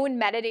known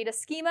metadata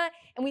schema,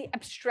 and we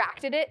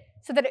abstracted it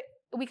so that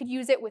we could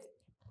use it with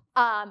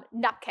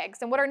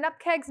nupkegs. And what are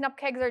nupkegs?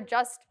 Nupkegs are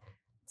just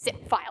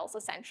zip files,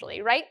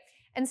 essentially, right?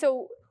 And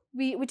so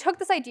we took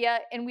this idea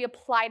and we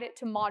applied it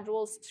to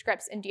modules,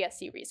 scripts, and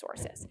DSC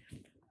resources.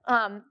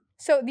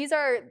 So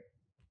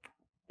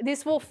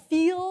this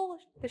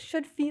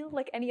should feel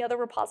like any other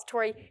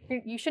repository.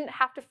 You shouldn't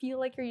have to feel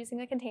like you're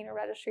using a container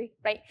registry,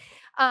 right?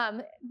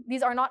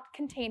 These are not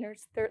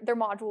containers, they're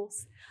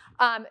modules,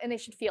 and they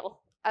should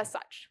feel as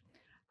such.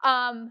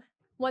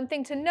 One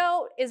thing to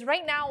note is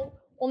right now,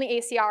 only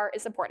ACR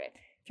is supported.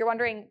 If you're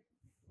wondering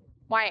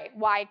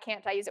why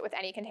can't I use it with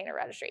any container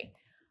registry?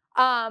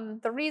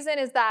 The reason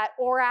is that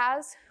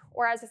ORAS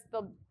is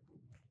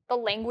the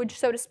language,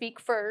 so to speak,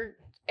 for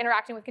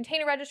interacting with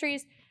container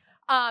registries,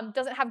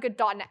 doesn't have good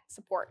 .NET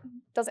support.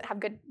 Doesn't have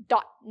good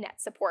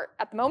 .NET support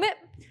at the moment.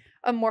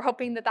 We're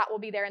hoping that will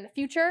be there in the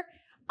future.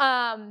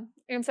 And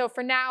so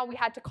for now, we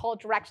had to call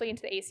directly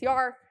into the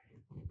ACR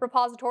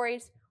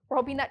repositories. We're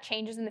hoping that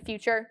changes in the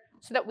future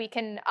so that we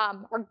can,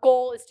 our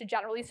goal is to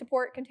generally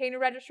support container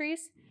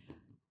registries.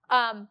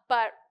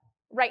 But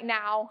right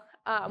now,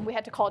 we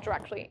had to call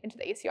directly into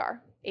the ACR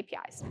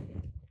APIs.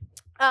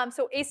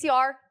 So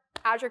ACR,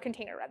 Azure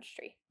Container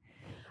Registry.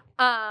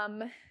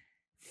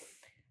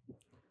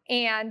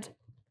 And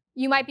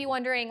you might be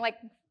wondering, like,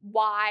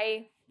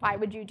 why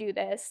would you do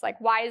this? Like,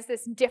 why is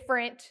this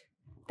different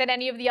than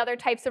any of the other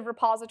types of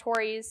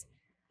repositories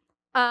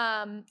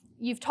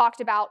you've talked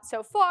about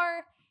so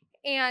far?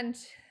 And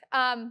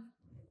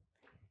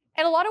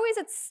in a lot of ways,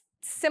 it's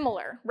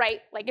similar, right?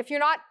 Like, if you're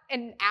not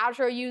an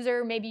Azure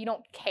user, maybe you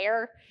don't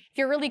care. If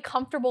you're really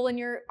comfortable in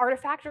your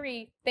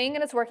Artifactory thing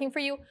and it's working for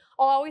you,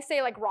 I'll always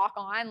say, like, rock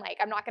on. Like,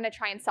 I'm not going to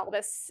try and sell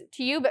this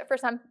to you, but for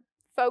some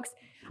folks,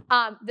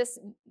 this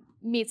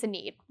meets a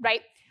need,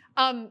 right?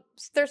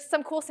 There's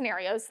some cool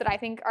scenarios that I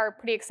think are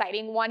pretty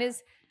exciting. One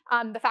is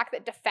the fact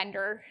that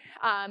Defender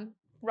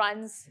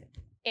runs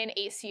in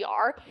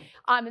ACR.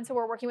 And so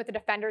we're working with the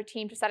Defender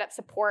team to set up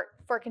support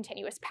for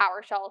continuous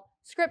PowerShell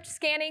script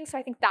scanning. So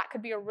I think that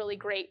could be a really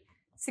great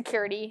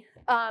security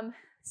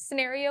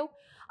scenario.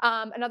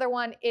 Another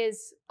one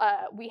is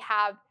we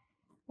have,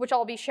 which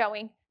I'll be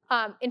showing,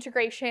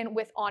 integration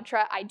with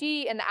Entra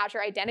ID and the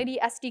Azure Identity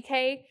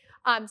SDK.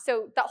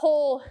 So that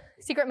whole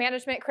secret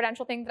management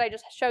credential thing that I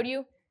just showed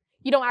you,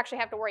 you don't actually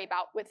have to worry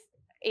about with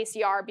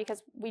ACR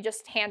because we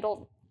just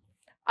handle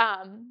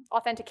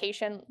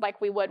authentication like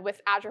we would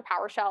with Azure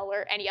PowerShell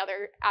or any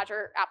other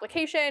Azure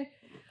application.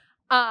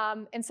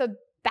 And so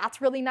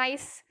that's really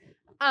nice.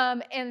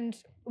 And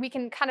we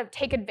can kind of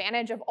take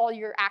advantage of all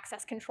your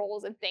access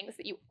controls and things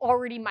that you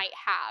already might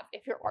have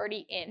if you're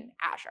already in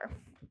Azure.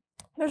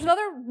 There's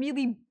another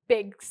really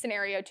big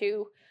scenario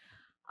too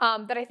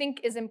that I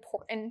think is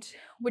important,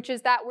 which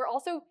is that we're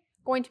also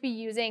going to be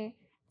using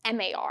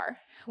MAR,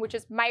 which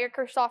is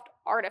Microsoft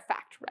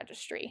Artifact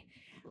Registry,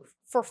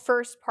 for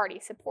first-party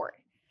support.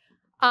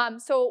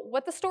 So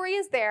what the story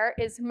is there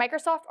is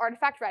Microsoft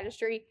Artifact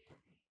Registry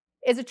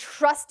is a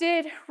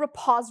trusted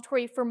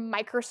repository for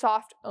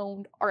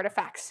Microsoft-owned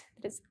artifacts.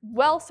 It is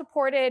well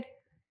supported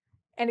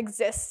and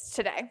exists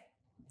today.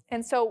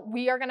 And so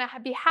we are going to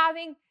be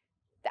having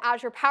the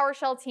Azure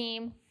PowerShell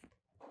team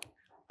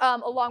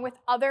along with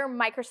other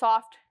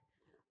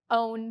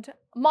Microsoft-owned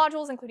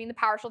modules, including the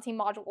PowerShell team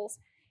modules,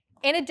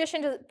 in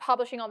addition to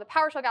publishing on the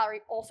PowerShell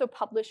Gallery, also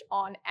publish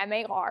on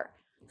MAR,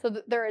 so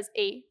that there is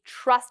a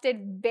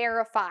trusted,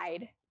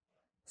 verified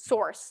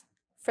source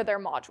for their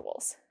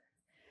modules.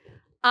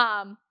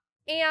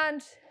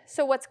 And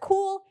so what's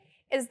cool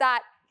is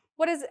that,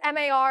 what is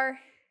MAR?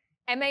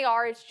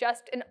 MAR is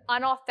just an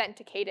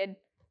unauthenticated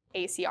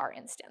ACR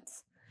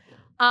instance.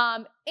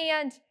 And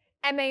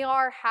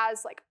MAR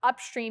has like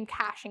upstream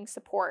caching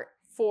support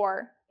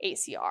for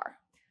ACR.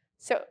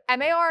 So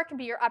MAR can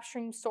be your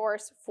upstream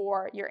source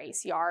for your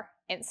ACR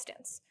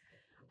instance.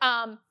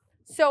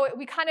 So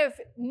we kind of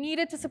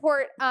needed to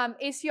support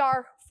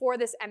ACR for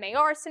this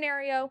MAR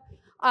scenario.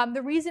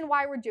 The reason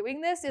why we're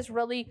doing this is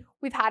really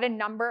we've had a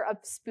number of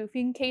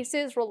spoofing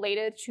cases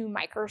related to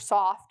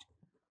Microsoft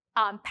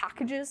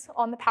packages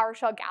on the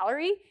PowerShell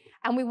Gallery,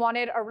 and we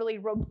wanted a really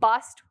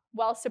robust,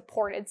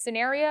 well-supported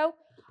scenario.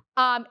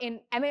 And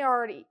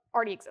MAR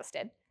already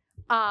existed.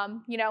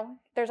 You know,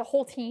 there's a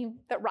whole team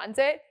that runs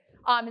it,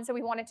 and so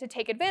we wanted to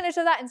take advantage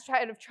of that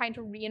instead of trying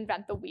to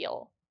reinvent the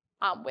wheel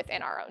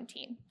within our own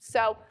team.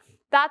 So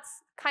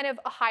that's kind of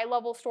a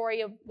high-level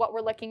story of what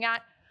we're looking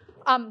at.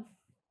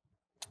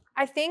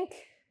 I think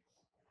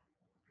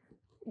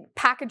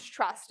package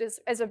trust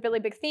is a really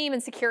big theme,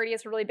 and security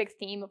is a really big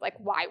theme of like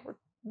why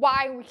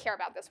we care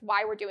about this,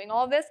 why we're doing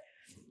all of this.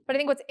 But I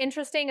think what's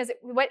interesting is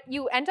what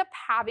you end up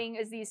having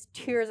is these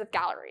tiers of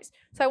galleries.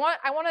 So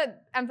I want to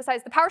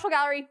emphasize the PowerShell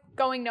Gallery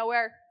going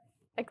nowhere.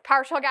 Like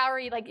PowerShell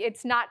Gallery, like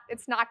it's not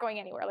going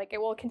anywhere. Like it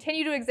will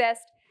continue to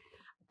exist.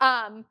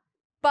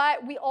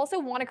 But we also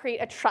want to create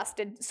a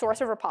trusted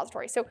source of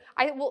repository. So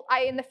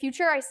in the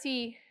future,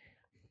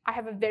 I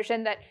have a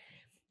vision that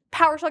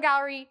PowerShell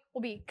Gallery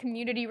will be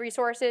community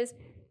resources.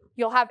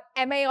 You'll have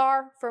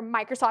MAR for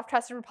Microsoft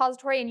Trusted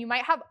Repository, and you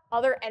might have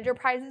other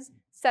enterprises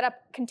set up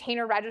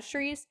container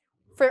registries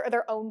for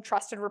their own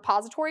trusted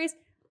repositories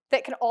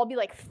that can all be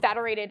like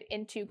federated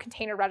into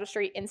container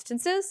registry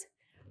instances.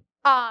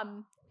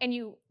 And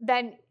you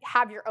then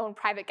have your own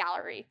private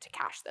gallery to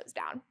cache those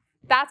down.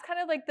 That's kind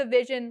of like the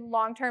vision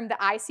long-term that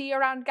I see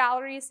around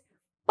galleries.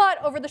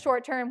 But over the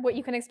short term, what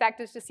you can expect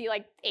is to see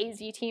like AZ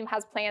team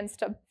has plans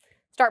to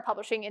start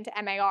publishing into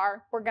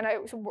MAR. We're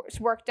going to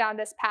work down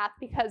this path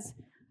because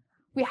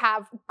we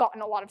have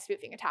gotten a lot of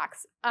spoofing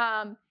attacks.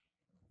 And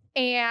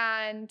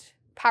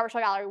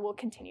PowerShell Gallery will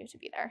continue to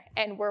be there.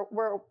 And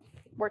we're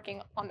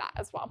working on that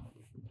as well.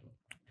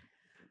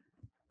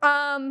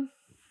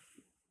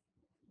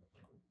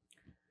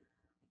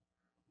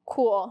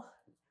 Cool.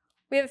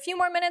 We have a few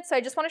more minutes, so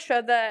I just want to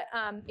show the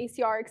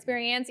ACR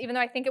experience, even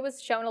though I think it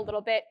was shown a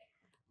little bit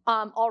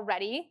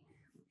already.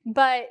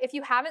 But if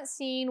you haven't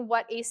seen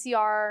what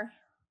ACR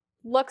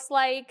looks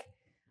like,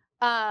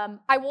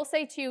 I will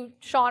say too,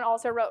 Sean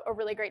also wrote a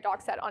really great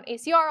doc set on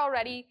ACR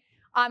already,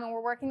 and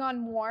we're working on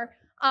more.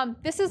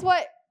 This is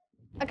what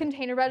a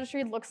container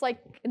registry looks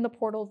like in the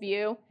portal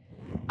view.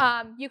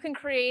 You can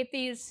create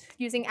these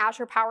using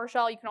Azure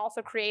PowerShell. You can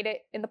also create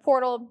it in the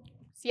portal,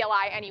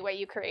 CLI, any way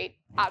you create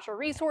Azure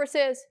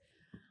resources.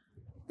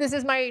 This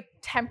is my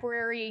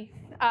temporary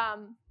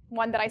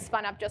one that I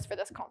spun up just for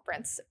this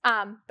conference.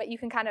 But you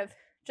can kind of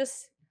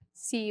just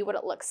see what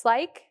it looks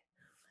like.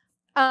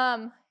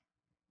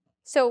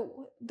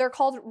 So they're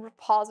called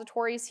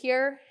repositories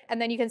here.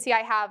 And then you can see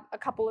I have a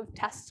couple of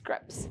test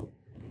scripts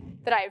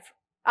that I've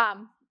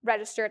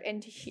registered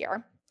into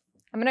here.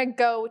 I'm going to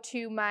go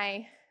to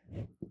my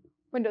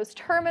Windows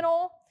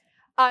terminal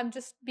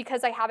just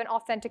because I haven't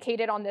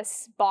authenticated on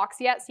this box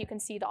yet, so you can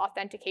see the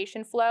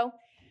authentication flow.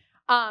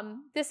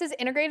 This is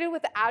integrated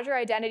with the Azure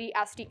Identity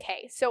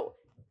SDK. So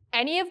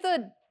any of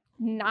the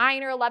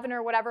 9 or 11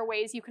 or whatever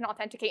ways you can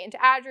authenticate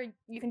into Azure,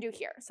 you can do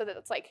here. So that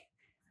it's like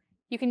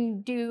you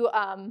can do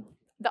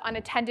the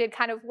unattended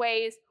kind of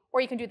ways,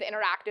 or you can do the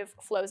interactive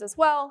flows as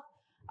well.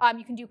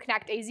 You can do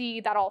Connect AZ,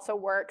 that also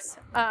works.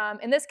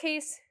 In this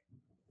case,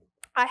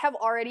 I have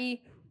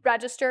already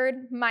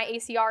registered my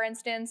ACR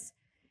instance.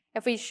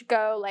 If we should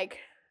go like,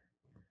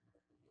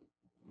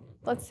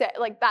 let's say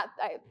like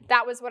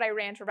that was what I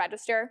ran to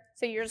register.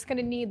 So you're just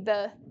gonna need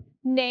the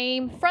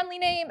name, friendly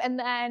name, and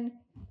then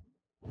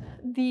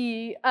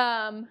the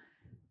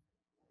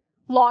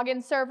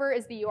login server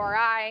is the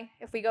URI.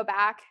 If we go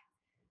back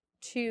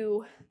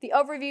to the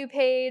overview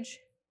page,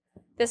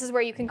 this is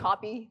where you can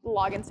copy the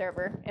login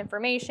server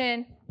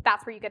information.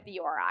 That's where you get the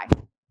URI.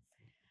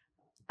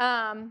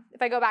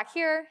 If I go back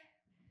here,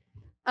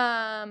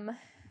 and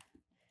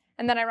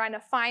then I run a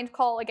find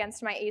call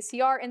against my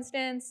ACR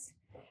instance,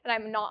 and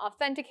I'm not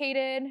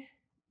authenticated,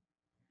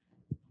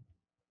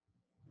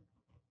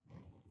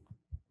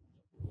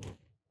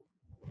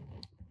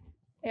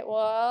 it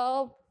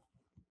will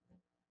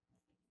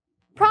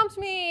prompt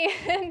me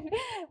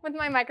with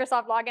my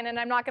Microsoft login, and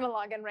I'm not going to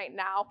log in right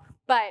now.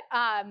 But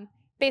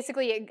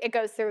basically, it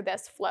goes through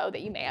this flow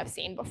that you may have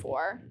seen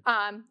before.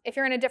 If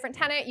you're in a different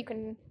tenant, you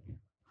can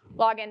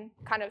log in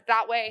kind of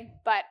that way,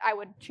 but I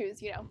would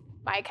choose,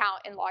 my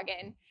account and log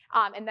in,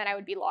 and then I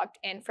would be logged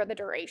in for the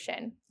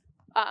duration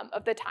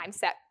of the time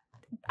set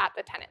at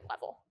the tenant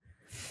level.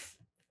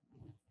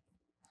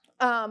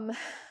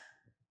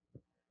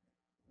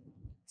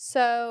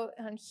 So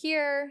on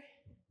here,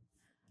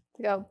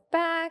 to go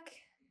back,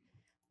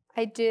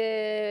 I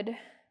did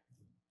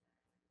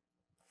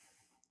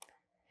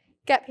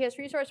get PS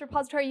resource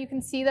repository. You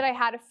can see that I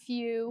had a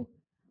few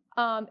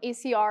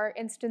ACR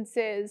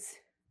instances,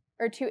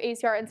 or 2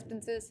 ACR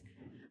instances.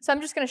 So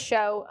I'm just going to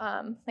show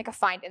like a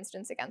find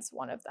instance against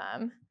one of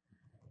them.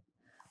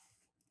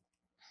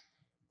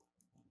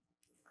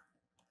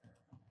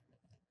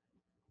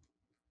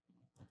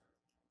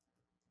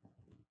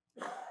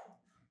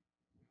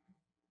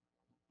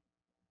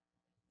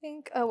 I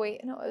think, oh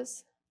wait, no, it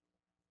was,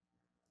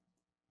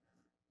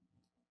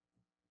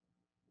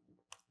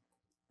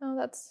 oh,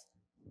 that's,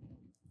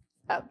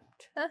 oh,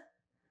 huh?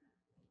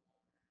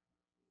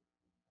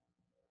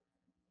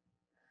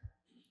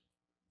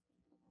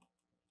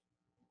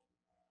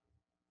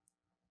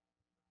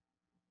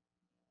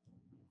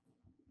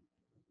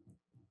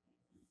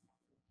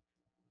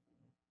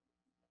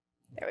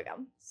 There we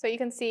go. So you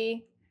can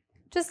see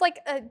just like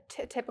a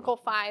typical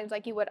find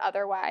like you would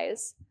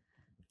otherwise.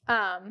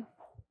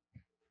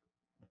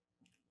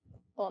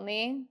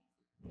 Only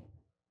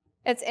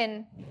it's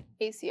in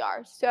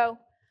ACR. So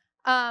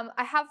I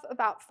have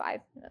about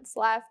 5 minutes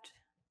left.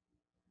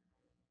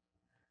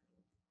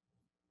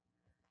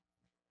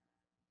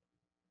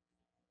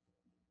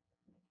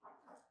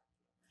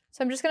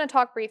 So I'm just going to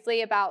talk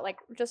briefly about like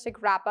just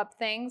like wrap up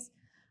things.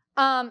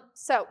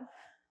 So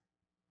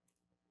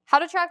how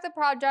to track the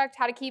project,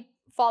 how to keep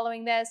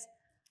following this.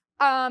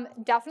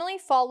 Definitely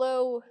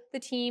follow the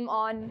team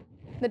on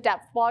the dev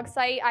blog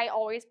site. I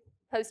always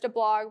post a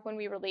blog when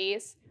we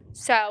release.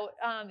 So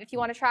if you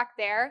want to track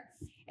there,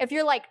 if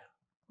you're like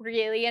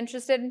really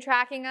interested in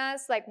tracking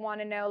us, like want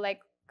to know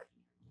like,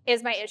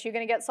 is my issue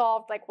going to get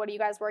solved? Like, what are you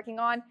guys working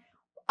on?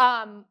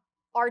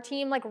 Our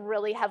team like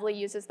really heavily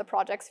uses the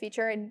projects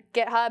feature in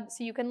GitHub,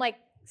 so you can like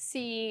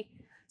see.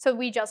 So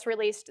we just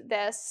released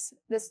this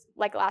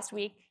like last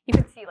week. You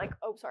can see like,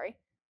 oh sorry,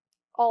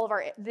 all of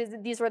our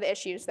these were the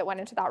issues that went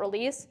into that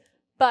release.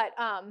 But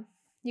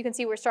you can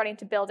see we're starting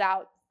to build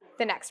out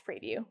the next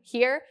preview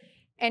here,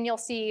 and you'll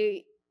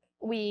see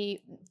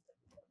we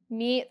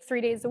meet 3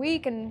 days a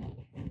week and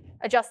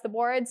adjust the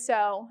board,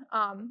 so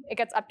it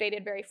gets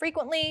updated very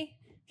frequently.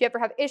 If you ever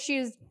have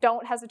issues,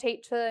 don't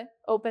hesitate to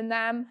open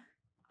them.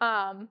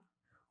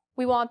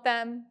 We want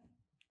them,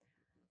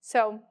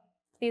 so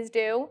please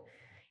do.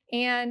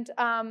 And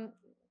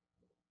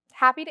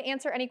happy to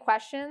answer any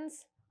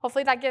questions.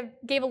 Hopefully that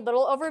gave a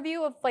little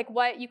overview of like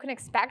what you can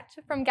expect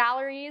from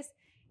galleries.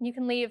 You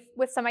can leave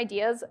with some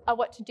ideas of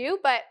what to do,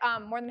 but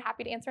more than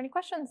happy to answer any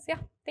questions. Yeah,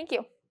 thank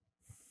you.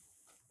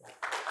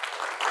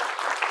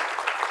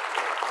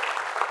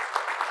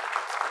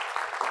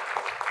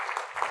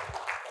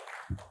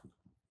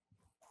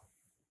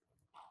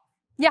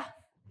 Yeah.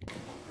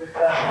 With the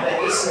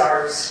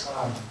ACRs,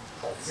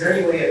 is there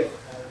any way of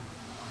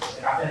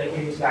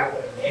authenticating to that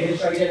with a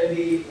managed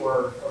identity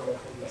or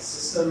maybe a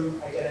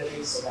system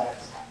identity, so that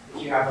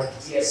if you have like a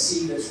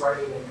DSC that's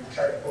running and you're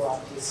trying to pull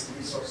out DSC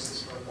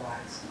resources from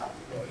that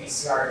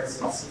ACR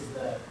instance, is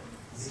the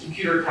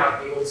computer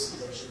account able to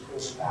potentially pull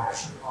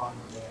that on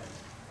demand?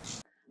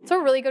 It's a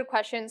really good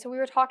question. So we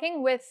were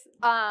talking with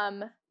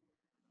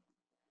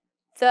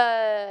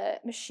the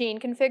machine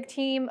config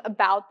team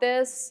about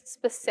this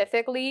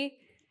specifically,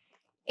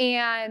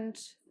 and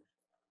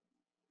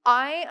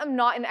I am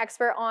not an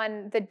expert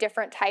on the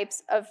different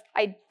types of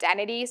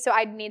identity, so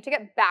I'd need to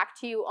get back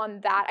to you on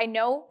that. I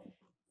know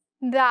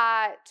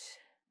that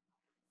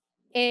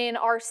in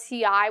our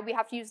CI, we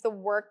have to use the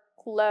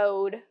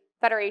workload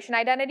federation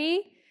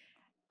identity,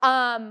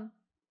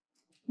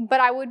 but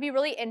I would be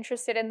really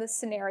interested in the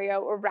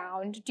scenario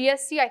around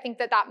DSC. I think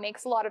that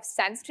makes a lot of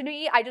sense to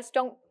me. I just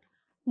don't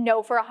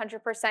know for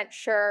 100%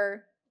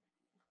 sure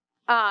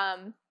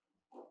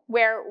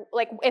where,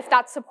 like, if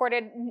that's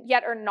supported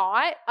yet or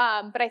not.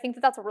 But I think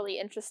that that's a really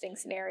interesting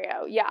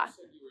scenario. Yeah. You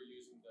said you were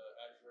using the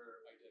Azure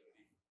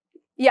identity.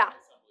 Yeah.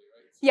 Assembly,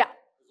 right? So yeah.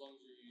 As long as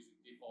you're using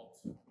default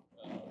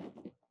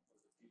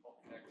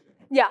connection.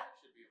 Yeah.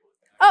 You should be able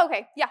to connect. Oh,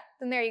 okay. Yeah.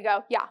 Then there you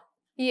go. Yeah.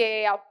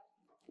 Yeah.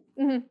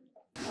 Mm-hmm.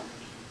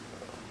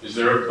 Is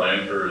there a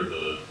plan for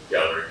the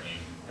gallery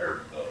team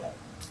or the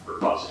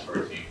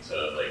repository team to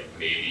like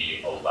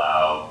maybe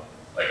allow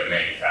like a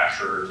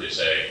manufacturer to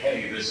say,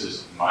 hey, this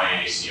is my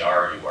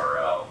ACR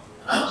URL.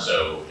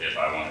 So if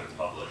I wanted to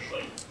publish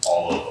like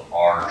all of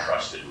our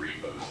trusted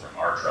repos from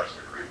our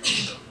trusted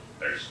repos, so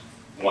there's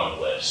one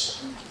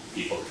list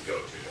people could go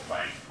to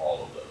find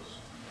all of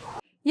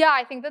those. Yeah,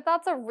 I think that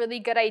that's a really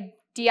good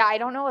idea. I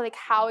don't know like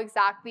how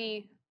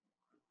exactly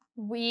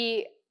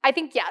I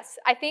think yes.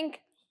 I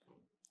think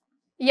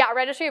yeah,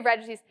 registry of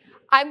registries.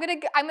 I'm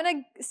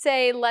gonna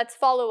say let's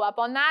follow up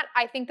on that.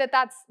 I think that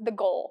that's the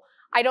goal.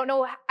 I don't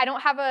know. I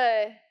don't have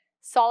a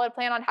solid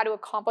plan on how to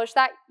accomplish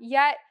that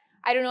yet.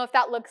 I don't know if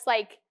that looks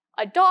like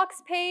a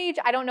docs page.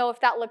 I don't know if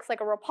that looks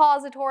like a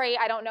repository.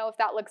 I don't know if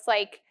that looks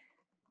like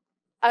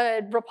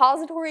a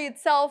repository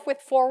itself with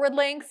forward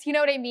links. You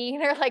know what I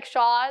mean? Or like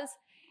SHAs.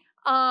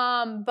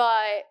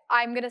 But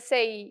I'm gonna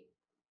say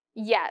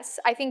yes.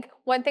 I think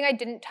one thing I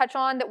didn't touch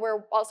on that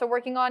we're also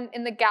working on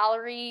in the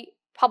gallery,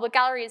 public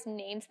gallery, is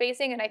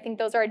namespacing, and I think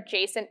those are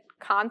adjacent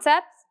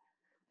concepts.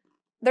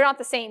 They're not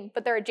the same,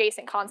 but they're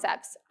adjacent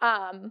concepts.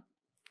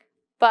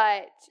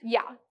 But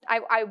yeah,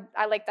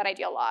 I like that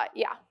idea a lot.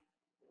 Yeah.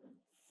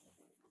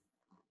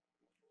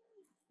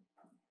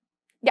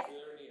 Yeah.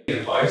 Any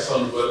advice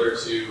on whether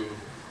to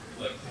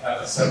like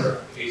have a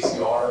separate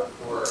ACR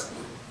for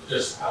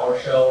just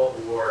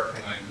PowerShell, or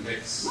can I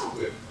mix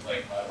with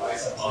like my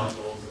bicep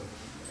modules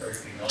and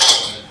everything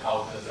else, and then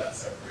how does that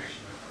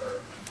separation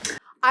occur?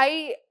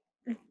 I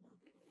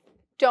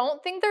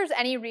don't think there's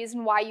any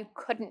reason why you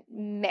couldn't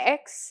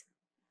mix.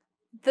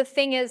 The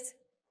thing is,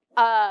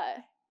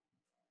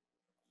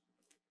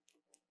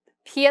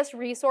 PS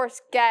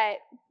Resource Get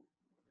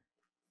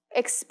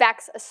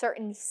expects a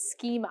certain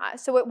schema,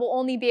 so it will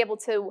only be able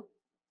to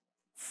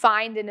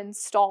find and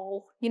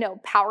install,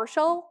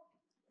 PowerShell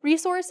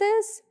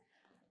resources.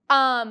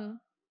 I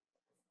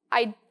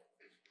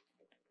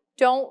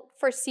don't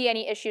foresee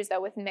any issues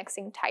though with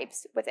mixing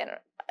types within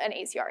an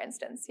ACR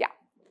instance. Yeah.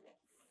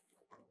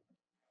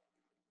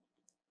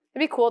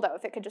 It'd be cool though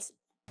if it could just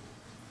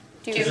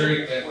do. Is there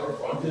any network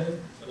front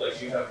end?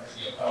 Like you have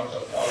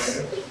PowerShell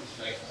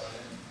nice front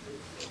end.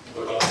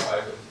 What about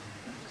private?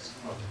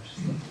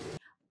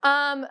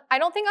 I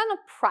don't think on a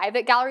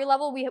private gallery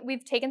level,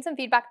 we've taken some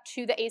feedback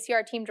to the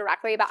ACR team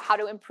directly about how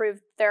to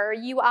improve their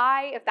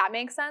UI, if that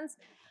makes sense.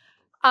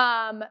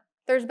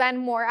 There's been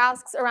more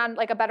asks around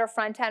like a better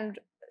front end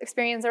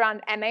experience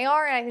around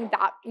MAR, and I think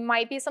that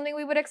might be something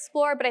we would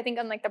explore. But I think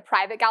on like the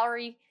private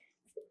gallery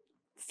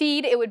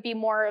feed, it would be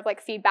more of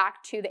like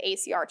feedback to the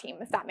ACR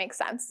team, if that makes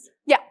sense.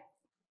 Yeah.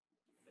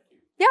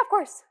 Yeah, of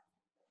course.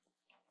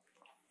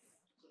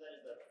 So then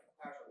is the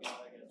PowerShell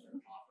gallery going to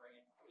start offering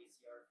an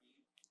ACR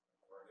feed,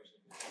 or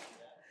eventually do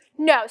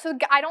that? No, so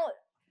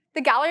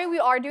the gallery, we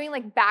are doing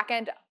like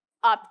backend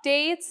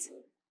updates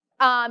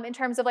in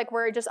terms of like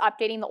we're just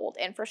updating the old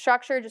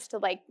infrastructure just to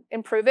like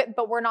improve it,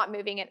 but we're not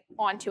moving it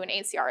onto an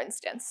ACR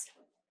instance,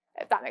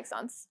 if that makes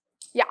sense.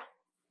 Yeah.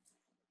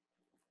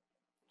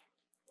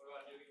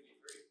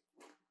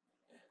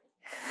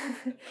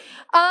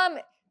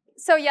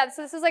 So yeah,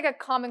 so this is like a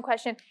common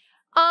question.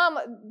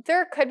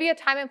 There could be a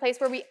time and place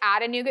where we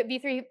add a NuGet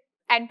v3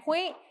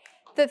 endpoint.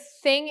 The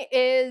thing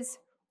is,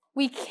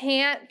 we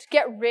can't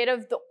get rid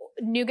of the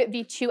NuGet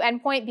v2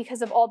 endpoint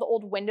because of all the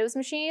old Windows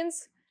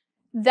machines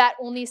that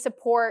only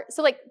support,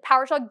 so like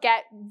PowerShell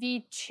Get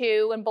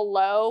v2 and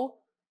below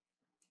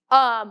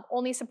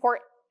only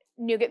support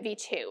NuGet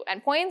v2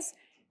 endpoints.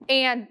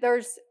 And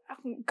there's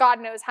God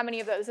knows how many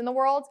of those in the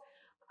world.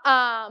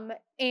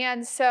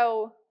 And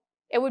so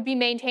it would be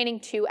maintaining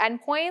 2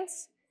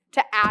 endpoints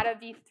to add a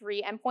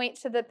v3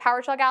 endpoint to the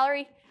PowerShell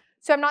gallery.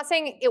 So I'm not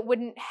saying it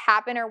wouldn't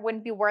happen or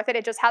wouldn't be worth it.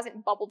 It just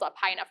hasn't bubbled up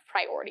high enough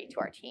priority to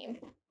our team.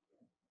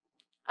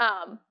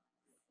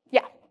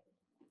 Yeah.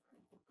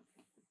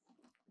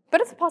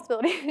 But it's a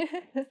possibility.